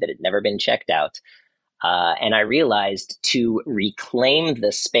 1975 that had never been checked out. And I realized to reclaim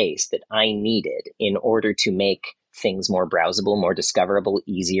the space that I needed in order to make things more browsable, more discoverable,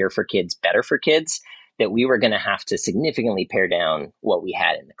 easier for kids, better for kids, that we were going to have to significantly pare down what we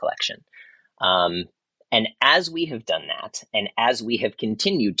had in the collection. And as we have done that, and as we have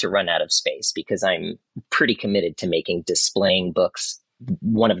continued to run out of space, because I'm pretty committed to making displaying books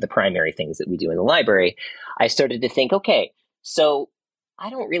one of the primary things that we do in the library, I started to think, okay, so I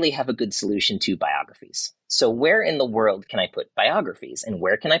don't really have a good solution to biographies. So where in the world can I put biographies? And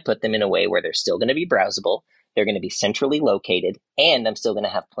where can I put them in a way where they're still going to be browsable, they're going to be centrally located, and I'm still going to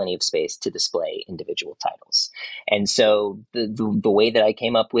have plenty of space to display individual titles. And so the way that I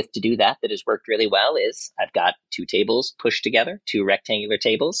came up with to do that has worked really well is I've got two tables pushed together, two rectangular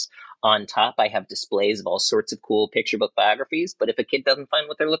tables. On top, I have displays of all sorts of cool picture book biographies. But if a kid doesn't find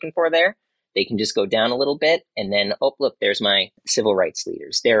what they're looking for there, they can just go down a little bit and then, oh, look, there's my civil rights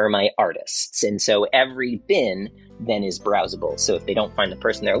leaders. There are my artists. And so every bin then is browsable. So if they don't find the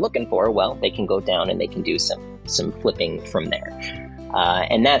person they're looking for, well, they can go down and they can do some flipping from there.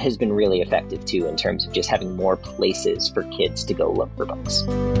 And that has been really effective, too, in terms of just having more places for kids to go look for books.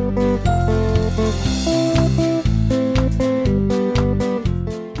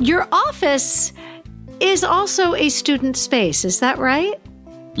 Your office is also a student space. Is that right?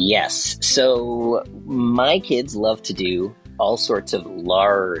 Yes. So my kids love to do all sorts of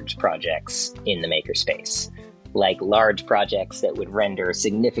large projects in the makerspace, like large projects that would render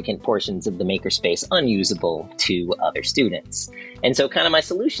significant portions of the makerspace unusable to other students. And so kind of my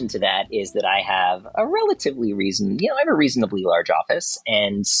solution to that is that I have a relatively I have a reasonably large office.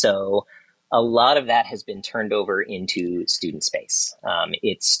 And so a lot of that has been turned over into student space.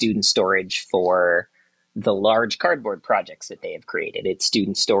 It's student storage for the large cardboard projects that they have created. It's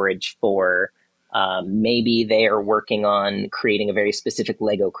student storage for maybe they are working on creating a very specific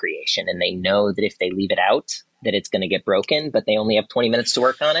Lego creation and they know that if they leave it out, that it's going to get broken, but they only have 20 minutes to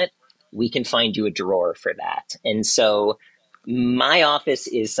work on it. We can find you a drawer for that. And so my office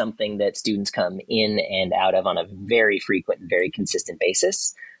is something that students come in and out of on a very frequent and very consistent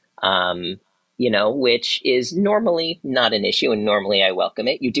basis. Which is normally not an issue, and normally I welcome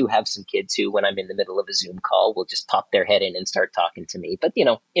it. You do have some kids who, when I'm in the middle of a Zoom call, will just pop their head in and start talking to me. But,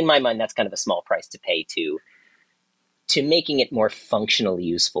 in my mind, that's kind of a small price to pay to making it more functionally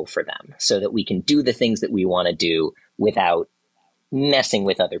useful for them so that we can do the things that we want to do without messing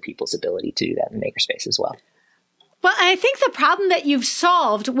with other people's ability to do that in the makerspace as well. Well, I think the problem that you've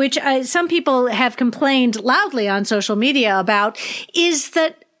solved, which some people have complained loudly on social media about, is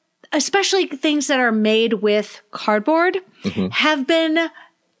that especially things that are made with cardboard have been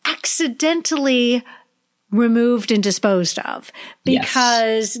accidentally removed and disposed of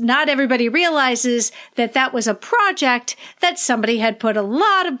because not everybody realizes that that was a project that somebody had put a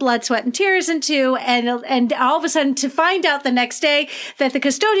lot of blood, sweat, and tears into. And all of a sudden to find out the next day that the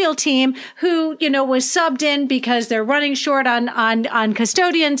custodial team who, was subbed in because they're running short on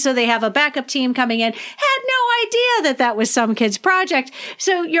custodians. So they have a backup team coming in, had no idea that that was some kid's project.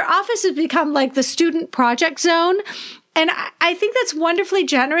 So your office has become like the student project zone. And I think that's wonderfully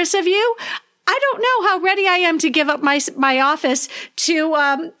generous of you. I don't know how ready I am to give up my office to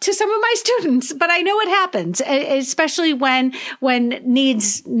some of my students, but I know it happens, especially when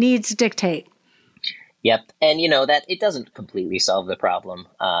needs dictate. Yep. And that it doesn't completely solve the problem.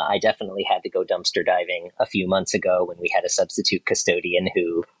 I definitely had to go dumpster diving a few months ago when we had a substitute custodian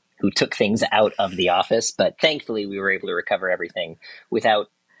who took things out of the office, but thankfully we were able to recover everything without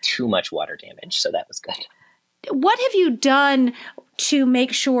too much water damage. So that was good. what have you done to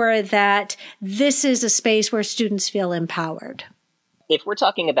make sure that this is a space where students feel empowered? If we're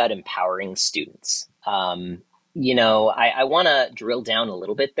talking about empowering students, I want to drill down a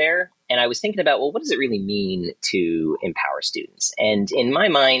little bit there. And I was thinking about, well, what does it really mean to empower students? And in my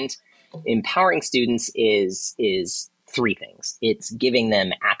mind, empowering students is three things. It's giving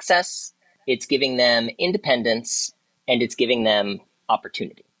them access, it's giving them independence, and it's giving them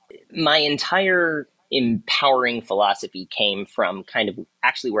opportunity. My entire empowering philosophy came from kind of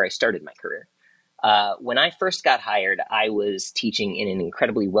actually where I started my career. When I first got hired, I was teaching in an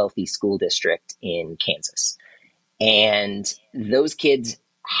incredibly wealthy school district in Kansas. And those kids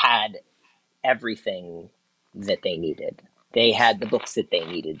had everything that they needed. They had the books that they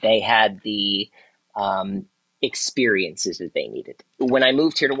needed. They had the experiences that they needed. When I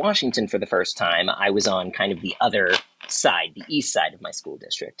moved here to Washington for the first time, I was on kind of the other side, the east side of my school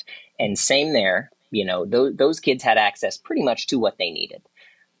district. And same there, those kids had access pretty much to what they needed.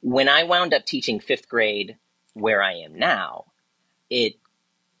 When I wound up teaching fifth grade where I am now, it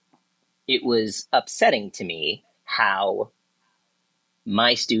was upsetting to me how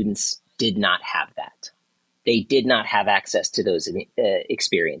my students did not have that. They did not have access to those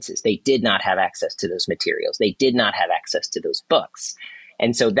experiences. They did not have access to those materials. They did not have access to those books.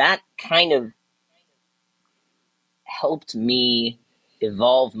 And so that kind of helped me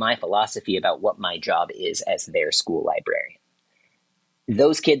evolve my philosophy about what my job is as their school librarian.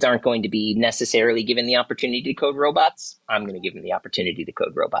 Those kids aren't going to be necessarily given the opportunity to code robots. I'm going to give them the opportunity to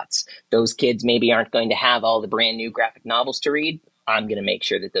code robots. Those kids maybe aren't going to have all the brand new graphic novels to read. I'm going to make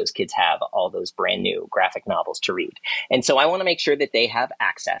sure that those kids have all those brand new graphic novels to read. And so I want to make sure that they have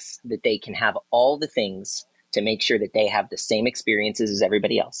access, that they can have all the things to make sure that they have the same experiences as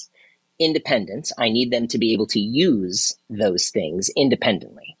everybody else. Independence, I need them to be able to use those things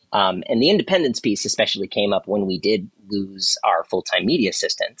independently. And the independence piece especially came up when we did lose our full-time media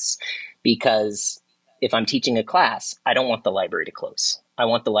assistants, because if I'm teaching a class, I don't want the library to close. I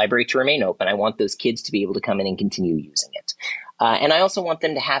want the library to remain open. I want those kids to be able to come in and continue using it. And I also want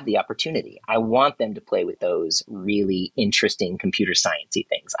them to have the opportunity. I want them to play with those really interesting computer sciencey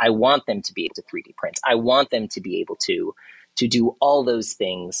things. I want them to be able to 3D print. I want them to be able to do all those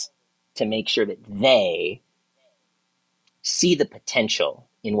things to make sure that they see the potential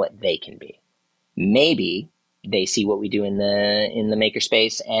in what they can be. Maybe they see what we do in the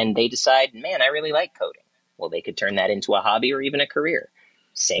makerspace and they decide, man, I really like coding. Well, they could turn that into a hobby or even a career.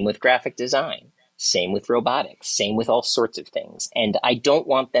 Same with graphic design. Same with robotics. Same with all sorts of things. And I don't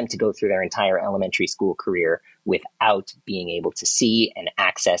want them to go through their entire elementary school career without being able to see and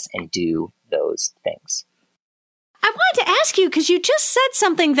access and do those things. I wanted to ask you, because you just said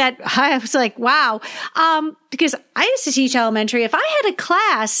something that I was like, wow. Because I used to teach elementary. If I had a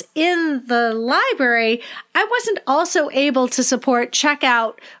class in the library, I wasn't also able to support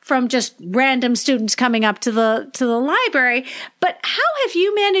checkout from just random students coming up to the library. But how have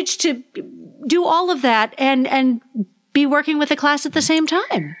you managed to do all of that and be working with the class at the same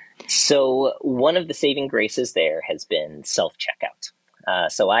time? So one of the saving graces there has been self-checkout.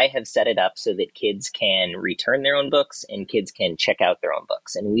 So I have set it up so that kids can return their own books and kids can check out their own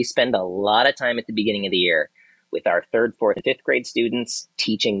books. And we spend a lot of time at the beginning of the year with our third, fourth, and fifth grade students,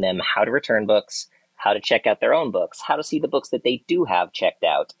 teaching them how to return books, how to check out their own books, how to see the books that they do have checked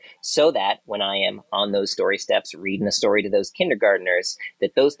out, so that when I am on those story steps reading a story to those kindergartners,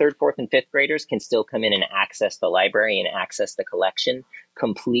 that those third, fourth, and fifth graders can still come in and access the library and access the collection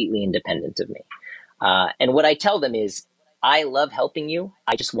completely independent of me. And what I tell them is, I love helping you.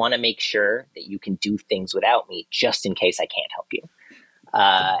 I just want to make sure that you can do things without me, just in case I can't help you.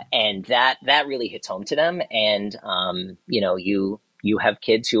 And that really hits home to them. And, you have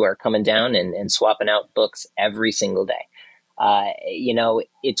kids who are coming down and swapping out books every single day.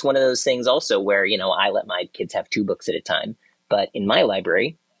 It's one of those things also where, I let my kids have 2 books at a time. But in my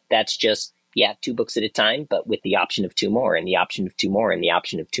library, that's just, 2 books at a time, but with the option of 2 more and the option of 2 more and the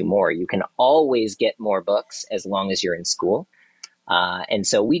option of 2 more. You can always get more books as long as you're in school. And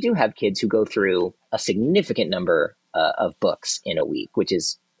so we do have kids who go through a significant number of books in a week, which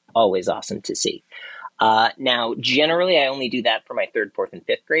is always awesome to see. Now, generally, I only do that for my third, fourth, and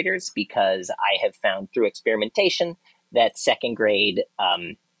fifth graders because I have found through experimentation that second grade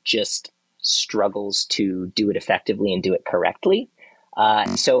just struggles to do it effectively and do it correctly.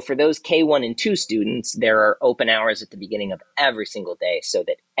 So for those K1 and 2 students, there are open hours at the beginning of every single day so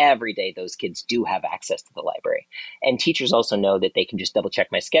that every day those kids do have access to the library. And teachers also know that they can just double check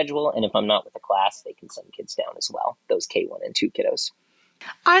my schedule. And if I'm not with a class, they can send kids down as well, those K1 and 2 kiddos.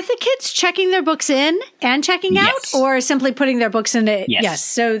 Are the kids checking their books in and checking out, or simply putting their books in it? Yes.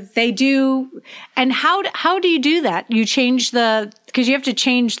 So they do. And how do you do that? You change because you have to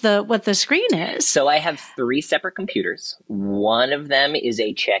change what the screen is. So I have 3 separate computers. One of them is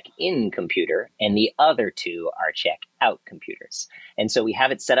a check-in computer, and the other 2 are check-out computers. And so we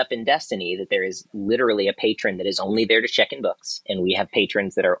have it set up in Destiny that there is literally a patron that is only there to check in books, and we have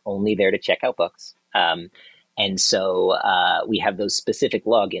patrons that are only there to check out books. And so we have those specific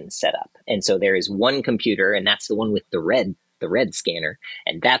logins set up. And so there is one computer, and that's the one with the red scanner,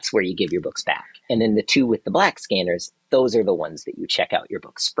 and that's where you give your books back. And then the 2 with the black scanners, those are the ones that you check out your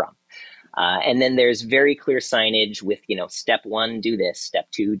books from. And then there's very clear signage with, step 1, do this, step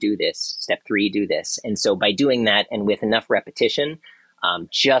 2, do this, step 3, do this. And so by doing that and with enough repetition,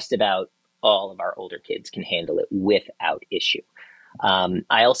 just about all of our older kids can handle it without issue.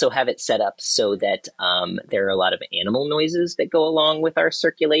 I also have it set up so that there are a lot of animal noises that go along with our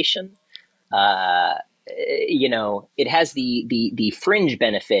circulation. It has the fringe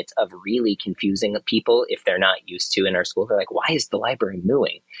benefit of really confusing people if they're not used to in our school. They're like, why is the library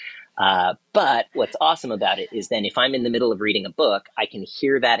mooing? But what's awesome about it is then if I'm in the middle of reading a book, I can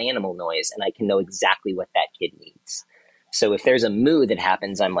hear that animal noise and I can know exactly what that kid needs. So if there's a moo that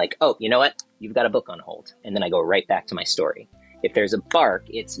happens, I'm like, oh, you know what? You've got a book on hold. And then I go right back to my story. If there's a bark,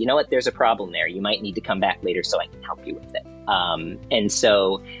 it's, you know what, there's a problem there. You might need to come back later so I can help you with it. And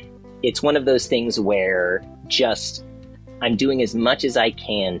so it's one of those things where just I'm doing as much as I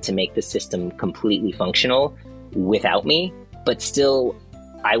can to make the system completely functional without me, but still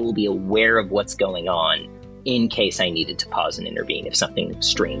I will be aware of what's going on in case I needed to pause and intervene if something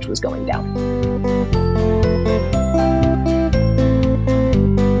strange was going down.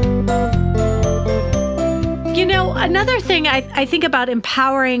 Another thing I think about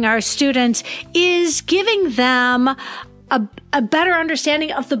empowering our students is giving them a better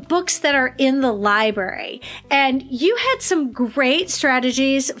understanding of the books that are in the library. And you had some great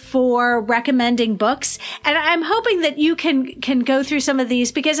strategies for recommending books. And I'm hoping that you can go through some of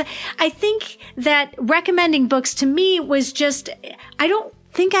these, because I think that recommending books to me was just, I don't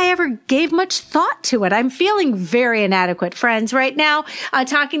think I ever gave much thought to it. I'm feeling very inadequate, friends, right now,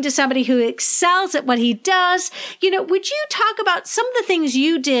 talking to somebody who excels at what he does. Would you talk about some of the things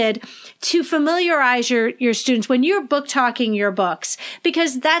you did to familiarize your students when you're book talking your books?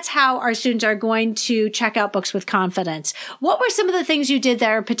 Because that's how our students are going to check out books with confidence. What were some of the things you did that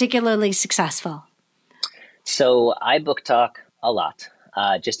are particularly successful? So I book talk a lot.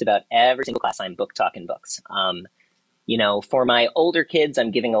 Just about every single class I'm book talking books. For my older kids,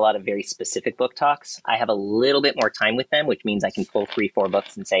 I'm giving a lot of very specific book talks. I have a little bit more time with them, which means I can pull 3-4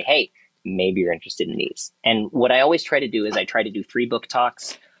 books and say, hey, maybe you're interested in these. And what I always try to do is I try to do 3 book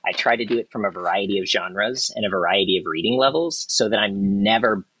talks. I try to do it from a variety of genres and a variety of reading levels so that I'm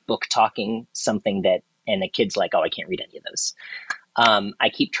never book talking something and the kid's like, oh, I can't read any of those. I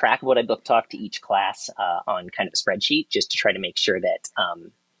keep track of what I book talk to each class on kind of a spreadsheet just to try to make sure that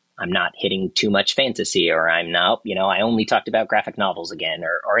I'm not hitting too much fantasy, or I'm not, I only talked about graphic novels again,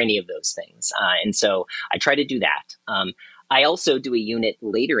 or any of those things. And so I try to do that. I also do a unit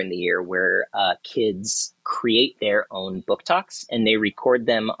later in the year where kids create their own book talks and they record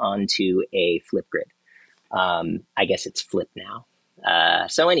them onto a Flipgrid. I guess it's Flip now.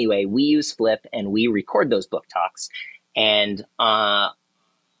 So anyway, we use Flip and we record those book talks. And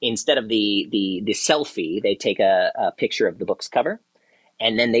instead of the selfie, they take a picture of the book's cover.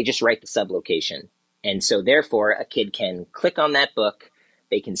 And then they just write the sublocation. And so therefore, a kid can click on that book.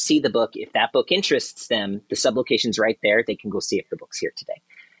 They can see the book. If that book interests them, the sublocation's right there. They can go see if the book's here today.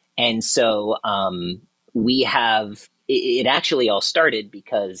 And so it actually all started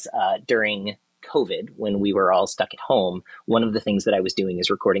because during COVID, when we were all stuck at home, one of the things that I was doing is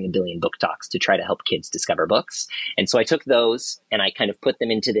recording 1 billion book talks to try to help kids discover books. And so I took those and I kind of put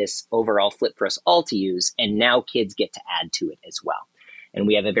them into this overall Flip for us all to use. And now kids get to add to it as well. And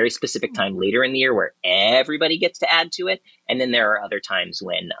we have a very specific time later in the year where everybody gets to add to it. And then there are other times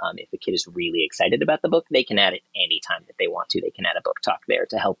when if a kid is really excited about the book, they can add it any time that they want to. They can add a book talk there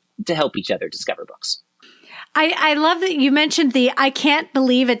to help each other discover books. I love that you mentioned the I can't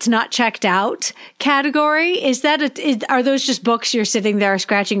believe it's not checked out category. Are those just books you're sitting there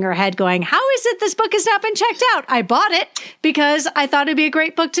scratching your head going, how is it this book has not been checked out? I bought it because I thought it'd be a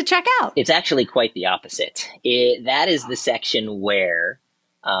great book to check out. It's actually quite the opposite. That is the section where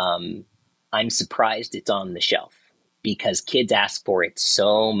I'm surprised it's on the shelf because kids ask for it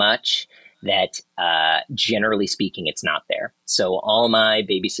so much that generally speaking, it's not there. So all my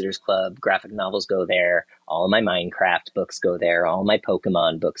Babysitter's Club graphic novels go there. All my Minecraft books go there. All my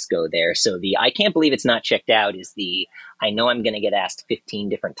Pokemon books go there. So the I can't believe it's not checked out is the I know I'm going to get asked 15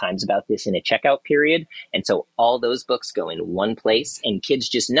 different times about this in a checkout period. And so all those books go in one place and kids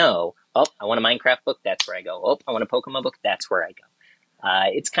just know, oh, I want a Minecraft book. That's where I go. Oh, I want a Pokemon book. That's where I go.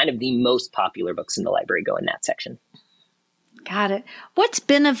 It's kind of the most popular books in the library go in that section. Got it. What's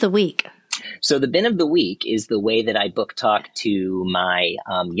Bin of the Week? So the Bin of the Week is the way that I book talk to my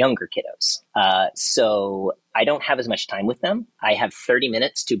younger kiddos. So I don't have as much time with them. I have 30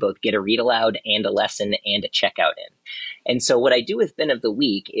 minutes to both get a read aloud and a lesson and a checkout in. And so what I do with Bin of the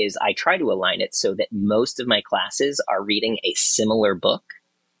Week is I try to align it so that most of my classes are reading a similar book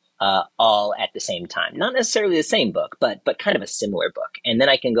all at the same time. Not necessarily the same book, but kind of a similar book. And then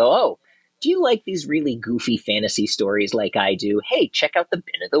I can go, oh, do you like these really goofy fantasy stories like I do? Hey, check out the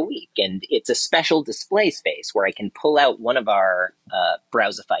Bin of the Week. And it's a special display space where I can pull out one of our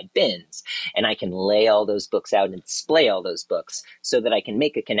Browsifying bins and I can lay all those books out and display all those books so that I can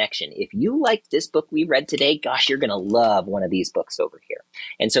make a connection. If you liked this book we read today, gosh, you're going to love one of these books over here.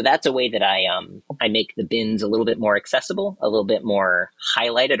 And so that's a way that I make the bins a little bit more accessible, a little bit more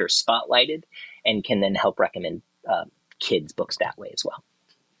highlighted or spotlighted, and can then help recommend kids' books that way as well.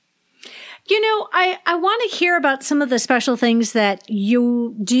 You know, I want to hear about some of the special things that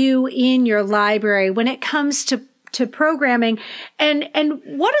you do in your library when it comes to programming. And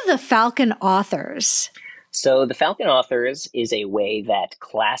what are the Falcon Authors? So the Falcon Authors is a way that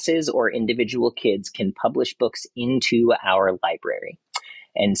classes or individual kids can publish books into our library.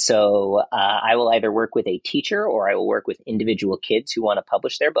 And so I will either work with a teacher or I will work with individual kids who want to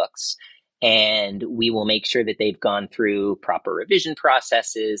publish their books. And we will make sure that they've gone through proper revision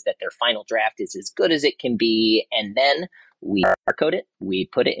processes, that their final draft is as good as it can be. And then we barcode it, we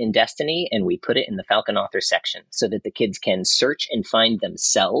put it in Destiny, and we put it in the Falcon Author section so that the kids can search and find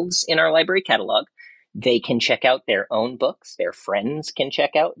themselves in our library catalog. They can check out their own books. Their friends can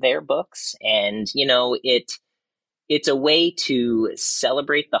check out their books. And, you know, it's a way to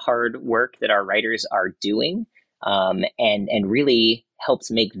celebrate the hard work that our writers are doing, and really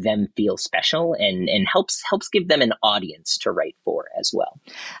helps make them feel special and helps give them an audience to write for as well.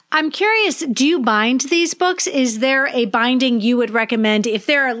 I'm curious, do you bind these books? Is there a binding you would recommend if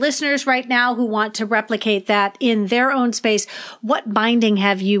there are listeners right now who want to replicate that in their own space? What binding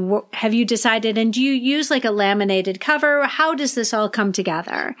have you decided? And do you use like a laminated cover? How does this all come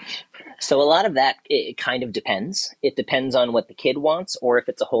together? So a lot of that, it kind of depends. It depends on what the kid wants, or if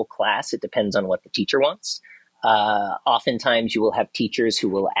it's a whole class, it depends on what the teacher wants. Oftentimes you will have teachers who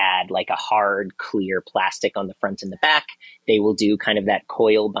will add like a hard, clear plastic on the front and the back. They will do kind of that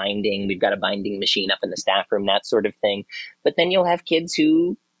coil binding. We've got a binding machine up in the staff room, that sort of thing. But then you'll have kids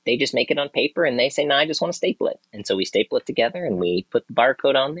who they just make it on paper and they say, no, I just want to staple it. And so we staple it together and we put the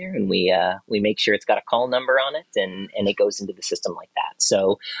barcode on there and we make sure it's got a call number on it and it goes into the system like that.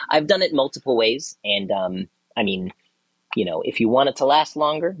 So I've done it multiple ways. And, I mean, you know, if you want it to last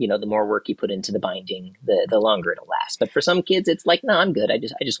longer, you know, the more work you put into the binding, the longer it'll last. But for some kids, it's like, no, I'm good. I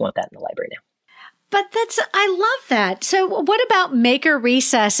just want that in the library now. But I love that. So what about Maker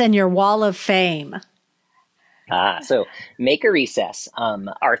Recess and your Wall of Fame? So Maker Recess,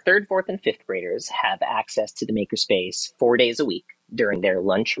 our 3rd, 4th, and 5th graders have access to the Makerspace 4 days a week during their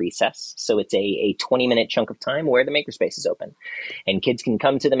lunch recess. So it's a 20-minute chunk of time where the Makerspace is open. And kids can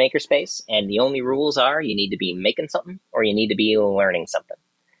come to the Makerspace, and the only rules are you need to be making something or you need to be learning something.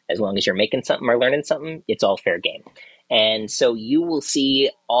 As long as you're making something or learning something, it's all fair game. And so you will see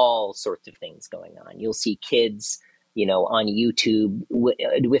all sorts of things going on. You'll see kids, you know, on YouTube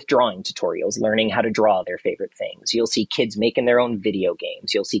with drawing tutorials, learning how to draw their favorite things. You'll see kids making their own video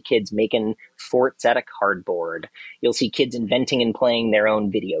games. You'll see kids making forts out of cardboard. You'll see kids inventing and playing their own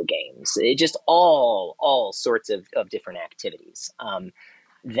video games. It just all sorts of different activities.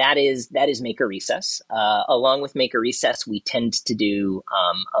 That is Maker Recess. Along with Maker Recess, we tend to do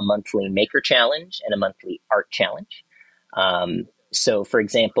a monthly Maker Challenge and a monthly Art Challenge. So, for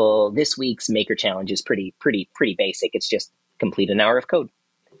example, this week's Maker Challenge is pretty basic. It's just complete an hour of code.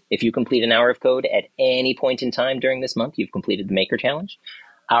 If you complete an hour of code at any point in time during this month, you've completed the Maker Challenge.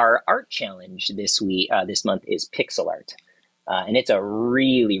 Our Art Challenge this month is pixel art. And it's a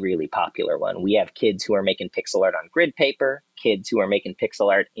really popular one. We have kids who are making pixel art on grid paper, kids who are making pixel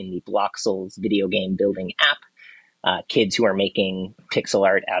art in the Bloxels video game building app, kids who are making pixel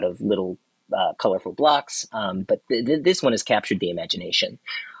art out of little colorful blocks. But this one has captured the imagination.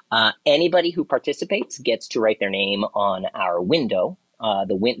 Anybody who participates gets to write their name on our window.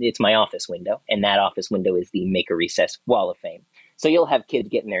 It's my office window, and that office window is the Maker Recess Wall of Fame. So you'll have kids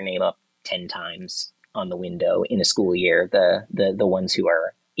getting their name up 10 times on the window in a school year, the ones who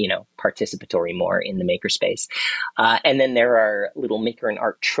are, participatory more in the makerspace. And then there are little maker and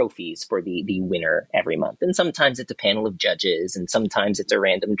art trophies for the winner every month. And sometimes it's a panel of judges, and sometimes it's a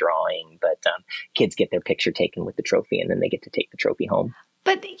random drawing, but kids get their picture taken with the trophy, and then they get to take the trophy home.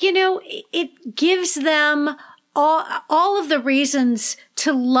 But, it gives them all of the reasons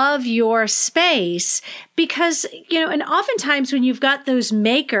to love your space because, and oftentimes when you've got those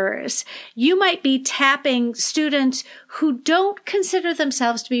makers, you might be tapping students who don't consider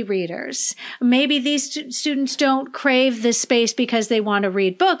themselves to be readers. Maybe these students don't crave this space because they want to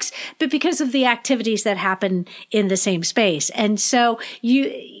read books, but because of the activities that happen in the same space. And so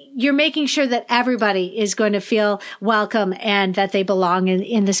you're making sure that everybody is going to feel welcome and that they belong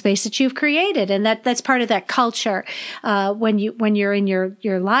in the space that you've created. And that's part of that culture, when you're in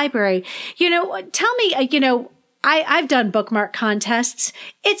your library. Tell me, I've done bookmark contests.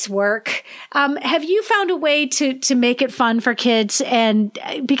 It's work. Have you found a way to make it fun for kids? And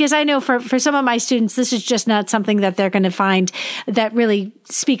because I know for some of my students, this is just not something that they're going to find that really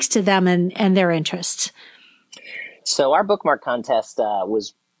speaks to them and their interests. So our bookmark contest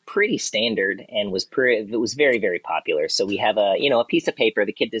was pretty standard and it was very, very popular. So we have a piece of paper,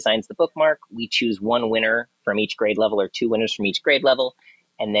 the kid designs the bookmark. We choose one winner from each grade level or two winners from each grade level.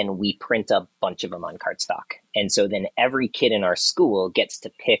 And then we print a bunch of them on cardstock. And so then every kid in our school gets to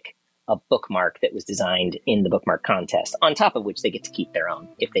pick a bookmark that was designed in the bookmark contest, on top of which they get to keep their own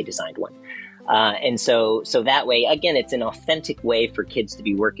if they designed one. And so that way, again, it's an authentic way for kids to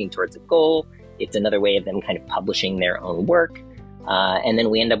be working towards a goal. It's another way of them kind of publishing their own work. And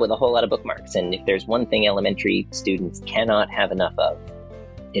then we end up with a whole lot of bookmarks. And if there's one thing elementary students cannot have enough of,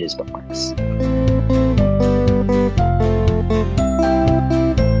 it is bookmarks.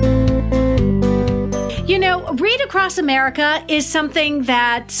 Read Across America is something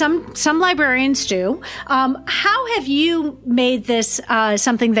that some librarians do. How have you made this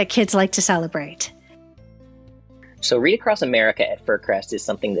something that kids like to celebrate? So Read Across America at Fircrest is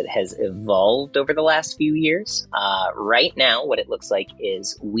something that has evolved over the last few years. Right now, what it looks like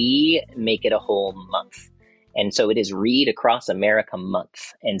is we make it a whole month. And so it is Read Across America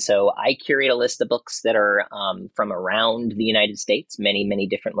month. And so I curate a list of books that are from around the United States, many, many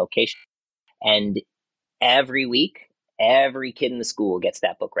different locations. And every week, every kid in the school gets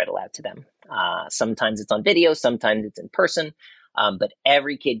that book read aloud to them. Sometimes it's on video, sometimes it's in person. But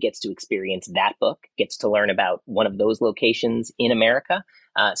every kid gets to experience that book, gets to learn about one of those locations in America.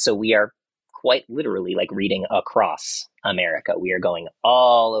 So we are quite literally like reading across America. We are going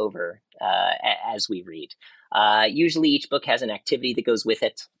all over as we read. Usually each book has an activity that goes with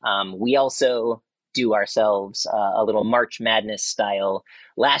it. We also do ourselves a little March Madness style.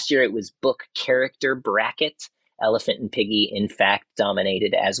 Last year it was book character bracket. Elephant and Piggy, in fact,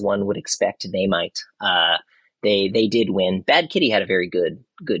 dominated as one would expect they might. They did win. Bad Kitty had a very good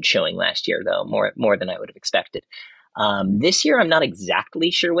showing last year, though, more than I would have expected. This year, I'm not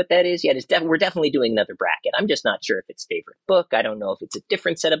exactly sure what that is yet. We're definitely doing another bracket. I'm just not sure if it's favorite book. I don't know if it's a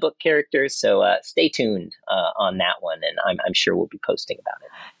different set of book characters. So stay tuned on that one, and I'm sure we'll be posting about it.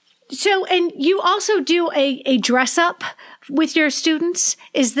 So, and you also do a dress up with your students.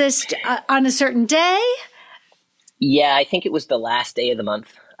 Is this on a certain day? Yeah, I think it was the last day of the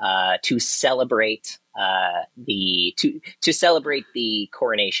month to celebrate to celebrate the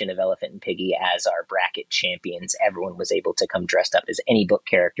coronation of Elephant and Piggy as our bracket champions. Everyone was able to come dressed up as any book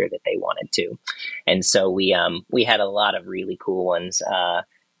character that they wanted to, and so we had a lot of really cool ones.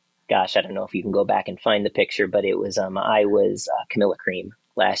 Gosh, I don't know if you can go back and find the picture, but it was I was Camilla Cream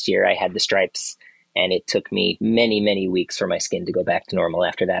last year. I had the stripes. And it took me many, many weeks for my skin to go back to normal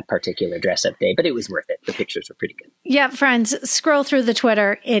after that particular dress-up day. But it was worth it. The pictures were pretty good. Yeah, friends, scroll through the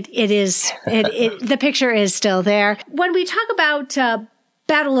Twitter. The picture is still there. When we talk about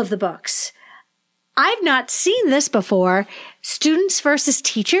Battle of the Books, I've not seen this before. Students versus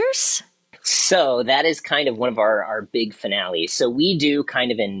teachers? So that is kind of one of our big finales. So we do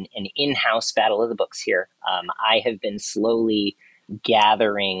kind of an in-house Battle of the Books here. I have been slowly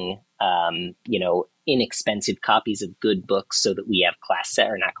gathering inexpensive copies of good books so that we have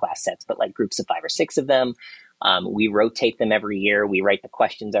not class sets, but like groups of 5 or 6 of them. We rotate them every year. We write the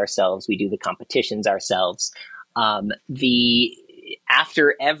questions ourselves. We do the competitions ourselves.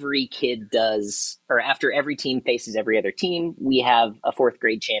 After every team faces every other team, we have a 4th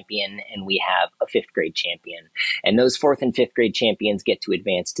grade champion and we have a 5th grade champion. And those 4th and 5th grade champions get to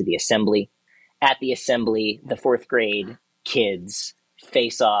advance to the assembly. At the assembly, the 4th grade kids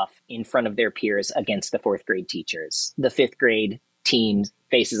face off in front of their peers against the 4th grade teachers. The 5th grade team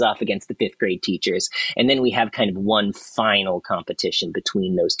faces off against the 5th grade teachers. And then we have kind of one final competition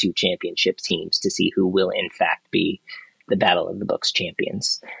between those 2 championship teams to see who will in fact be the Battle of the Books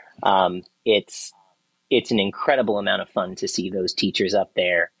champions. It's an incredible amount of fun to see those teachers up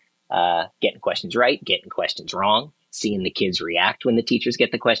there getting questions right, getting questions wrong, seeing the kids react when the teachers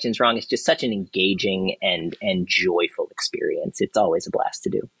get the questions wrong. It's just such an engaging and joyful experience. It's always a blast to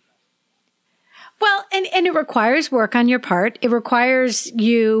do. Well, and it requires work on your part. It requires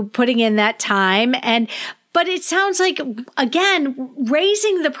you putting in that time. But it sounds like, again,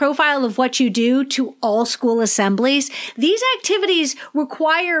 raising the profile of what you do to all school assemblies. These activities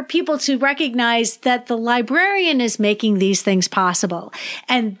require people to recognize that the librarian is making these things possible.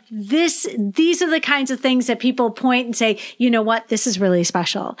 And these are the kinds of things that people point and say, you know what, this is really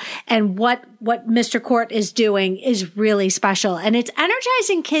special. And what Mr. Kort is doing is really special. And it's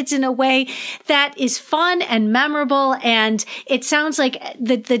energizing kids in a way that is fun and memorable. And it sounds like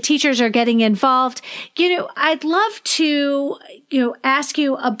the teachers are getting involved. I'd love to, ask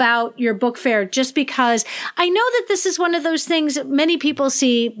you about your book fair, just because I know that this is one of those things. Many people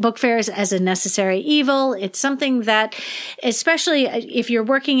see book fairs as a necessary evil. It's something that, especially if you're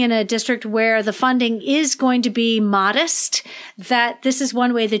working in a district where the funding is going to be modest, that this is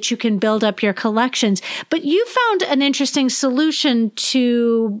one way that you can build up your collections. But you found an interesting solution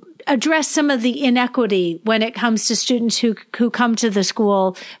to address some of the inequity when it comes to students who come to the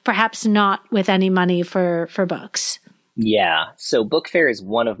school, perhaps not with any money for books. Yeah. So book fair is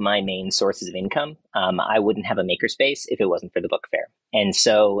one of my main sources of income. I wouldn't have a makerspace if it wasn't for the book fair. And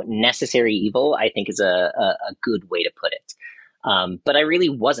so necessary evil, I think, is a good way to put it. But I really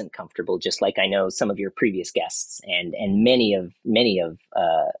wasn't comfortable, just like I know some of your previous guests and many of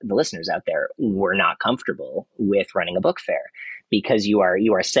the listeners out there were not comfortable with running a book fair, because you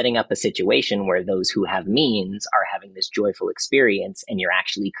are setting up a situation where those who have means are having this joyful experience, and you're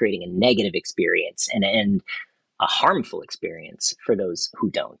actually creating a negative experience and a harmful experience for those who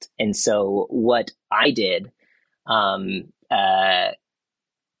don't. And so what I did,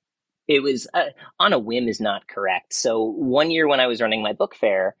 it was on a whim is not correct. So one year when I was running my book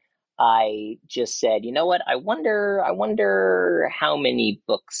fair, I just said, you know what? I wonder how many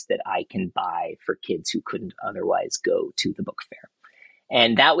books that I can buy for kids who couldn't otherwise go to the book fair.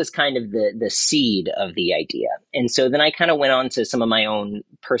 And that was kind of the seed of the idea. And so then I kind of went on to some of my own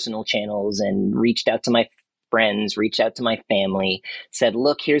personal channels and reached out to my friends, reached out to my family, said,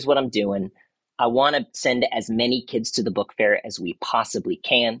 look, here's what I'm doing. I want to send as many kids to the book fair as we possibly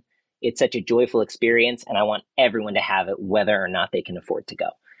can. It's such a joyful experience, and I want everyone to have it, whether or not they can afford to go.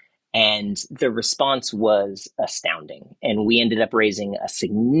 And the response was astounding. And we ended up raising a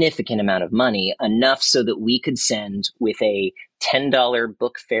significant amount of money, enough so that we could send with a $10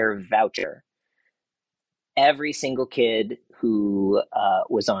 book fair voucher every single kid who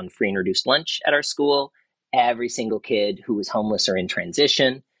was on free and reduced lunch at our school, every single kid who was homeless or in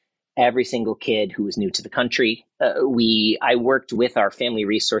transition, every single kid who was new to the country. I worked with our Family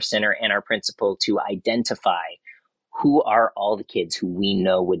Resource Center and our principal to identify who are all the kids who we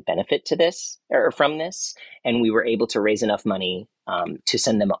know would benefit to this or from this. And we were able to raise enough money to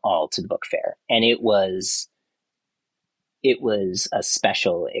send them all to the book fair. And it was a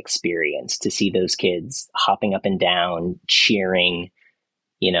special experience to see those kids hopping up and down, cheering,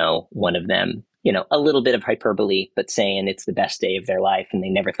 one of them, a little bit of hyperbole, but saying it's the best day of their life and they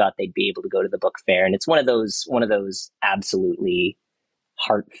never thought they'd be able to go to the book fair. And it's one of those absolutely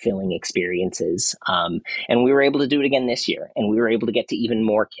heart-filling experiences. And we were able to do it again this year, and we were able to get to even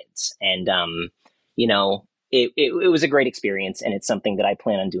more kids. And, it was a great experience, and it's something that I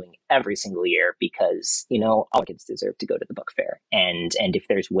plan on doing every single year because, all kids deserve to go to the book fair. And if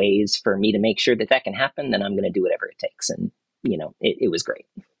there's ways for me to make sure that can happen, then I'm going to do whatever it takes. And, it was great.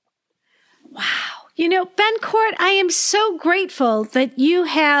 Wow. Ben Kort, I am so grateful that you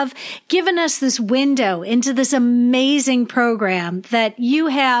have given us this window into this amazing program that you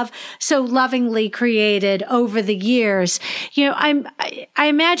have so lovingly created over the years. I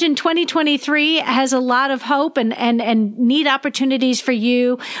imagine 2023 has a lot of hope and neat opportunities for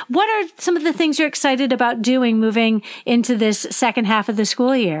you. What are some of the things you're excited about doing moving into this second half of the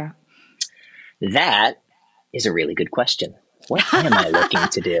school year? That is a really good question. What am I looking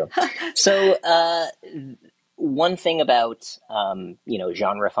to do? So one thing about,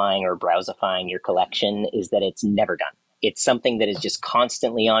 genrefying or browsifying your collection is that it's never done. It's something that is just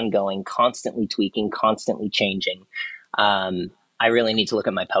constantly ongoing, constantly tweaking, constantly changing. I really need to look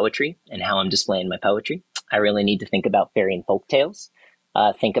at my poetry and how I'm displaying my poetry. I really need to think about fairy and folk tales.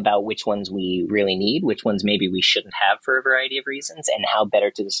 Think about which ones we really need, which ones maybe we shouldn't have for a variety of reasons, and how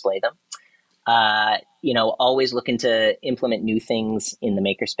better to display them. Always looking to implement new things in the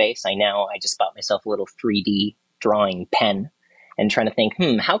makerspace. I just bought myself a little 3D drawing pen and trying to think,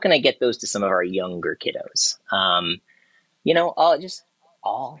 how can I get those to some of our younger kiddos?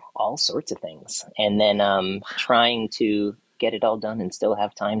 All sorts of things. And then trying to get it all done and still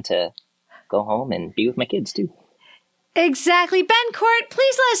have time to go home and be with my kids too. Exactly. Ben Kort,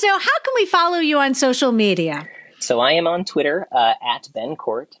 please let us know, how can we follow you on social media? So I am on Twitter at Ben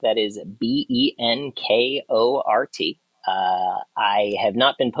Kort. That is BENKORT. I have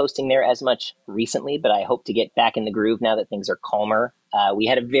not been posting there as much recently, but I hope to get back in the groove now that things are calmer. We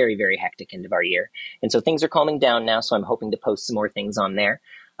had a very, very hectic end of our year. And so things are calming down now, so I'm hoping to post some more things on there.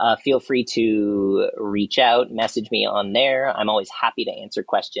 Feel free to reach out, message me on there. I'm always happy to answer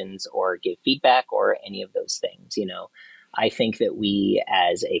questions or give feedback or any of those things. I think that we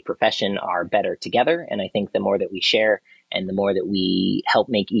as a profession are better together. And I think the more that we share and the more that we help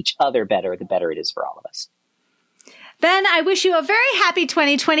make each other better, the better it is for all of us. Ben, I wish you a very happy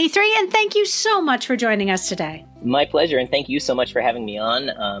 2023, and thank you so much for joining us today. My pleasure, and thank you so much for having me on.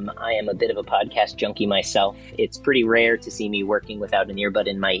 I am a bit of a podcast junkie myself. It's pretty rare to see me working without an earbud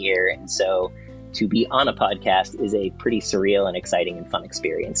in my ear, and so to be on a podcast is a pretty surreal and exciting and fun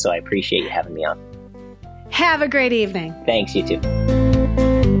experience, so I appreciate you having me on. Have a great evening. Thanks, you too.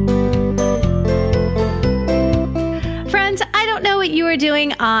 Friends, I don't know what you were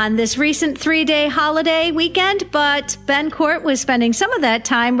doing on this recent 3-day holiday weekend, but Ben Kort was spending some of that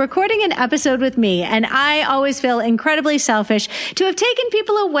time recording an episode with me, and I always feel incredibly selfish to have taken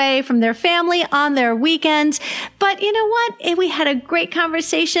people away from their family on their weekends. But you know what? We had a great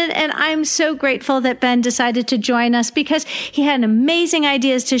conversation, and I'm so grateful that Ben decided to join us because he had amazing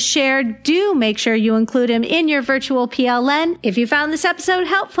ideas to share. Do make sure you include him in your virtual PLN. If you found this episode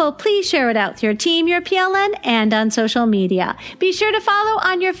helpful, please share it out with your team, your PLN, and on social media. Be sure to follow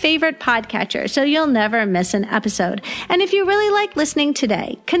on your favorite podcatcher so you'll never miss an episode. And if you really like listening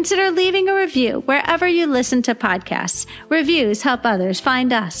today, consider leaving a review wherever you listen to podcasts. Reviews help others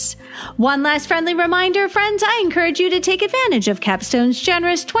find us. One last friendly reminder, friends, I encourage you to take advantage of Capstone's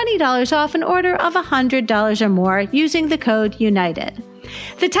generous $20 off an order of $100 or more using the code UNITED.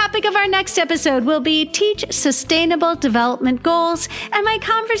 The topic of our next episode will be Teach Sustainable Development Goals and my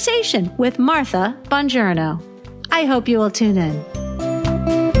conversation with Martha Bongiorno. I hope you will tune in.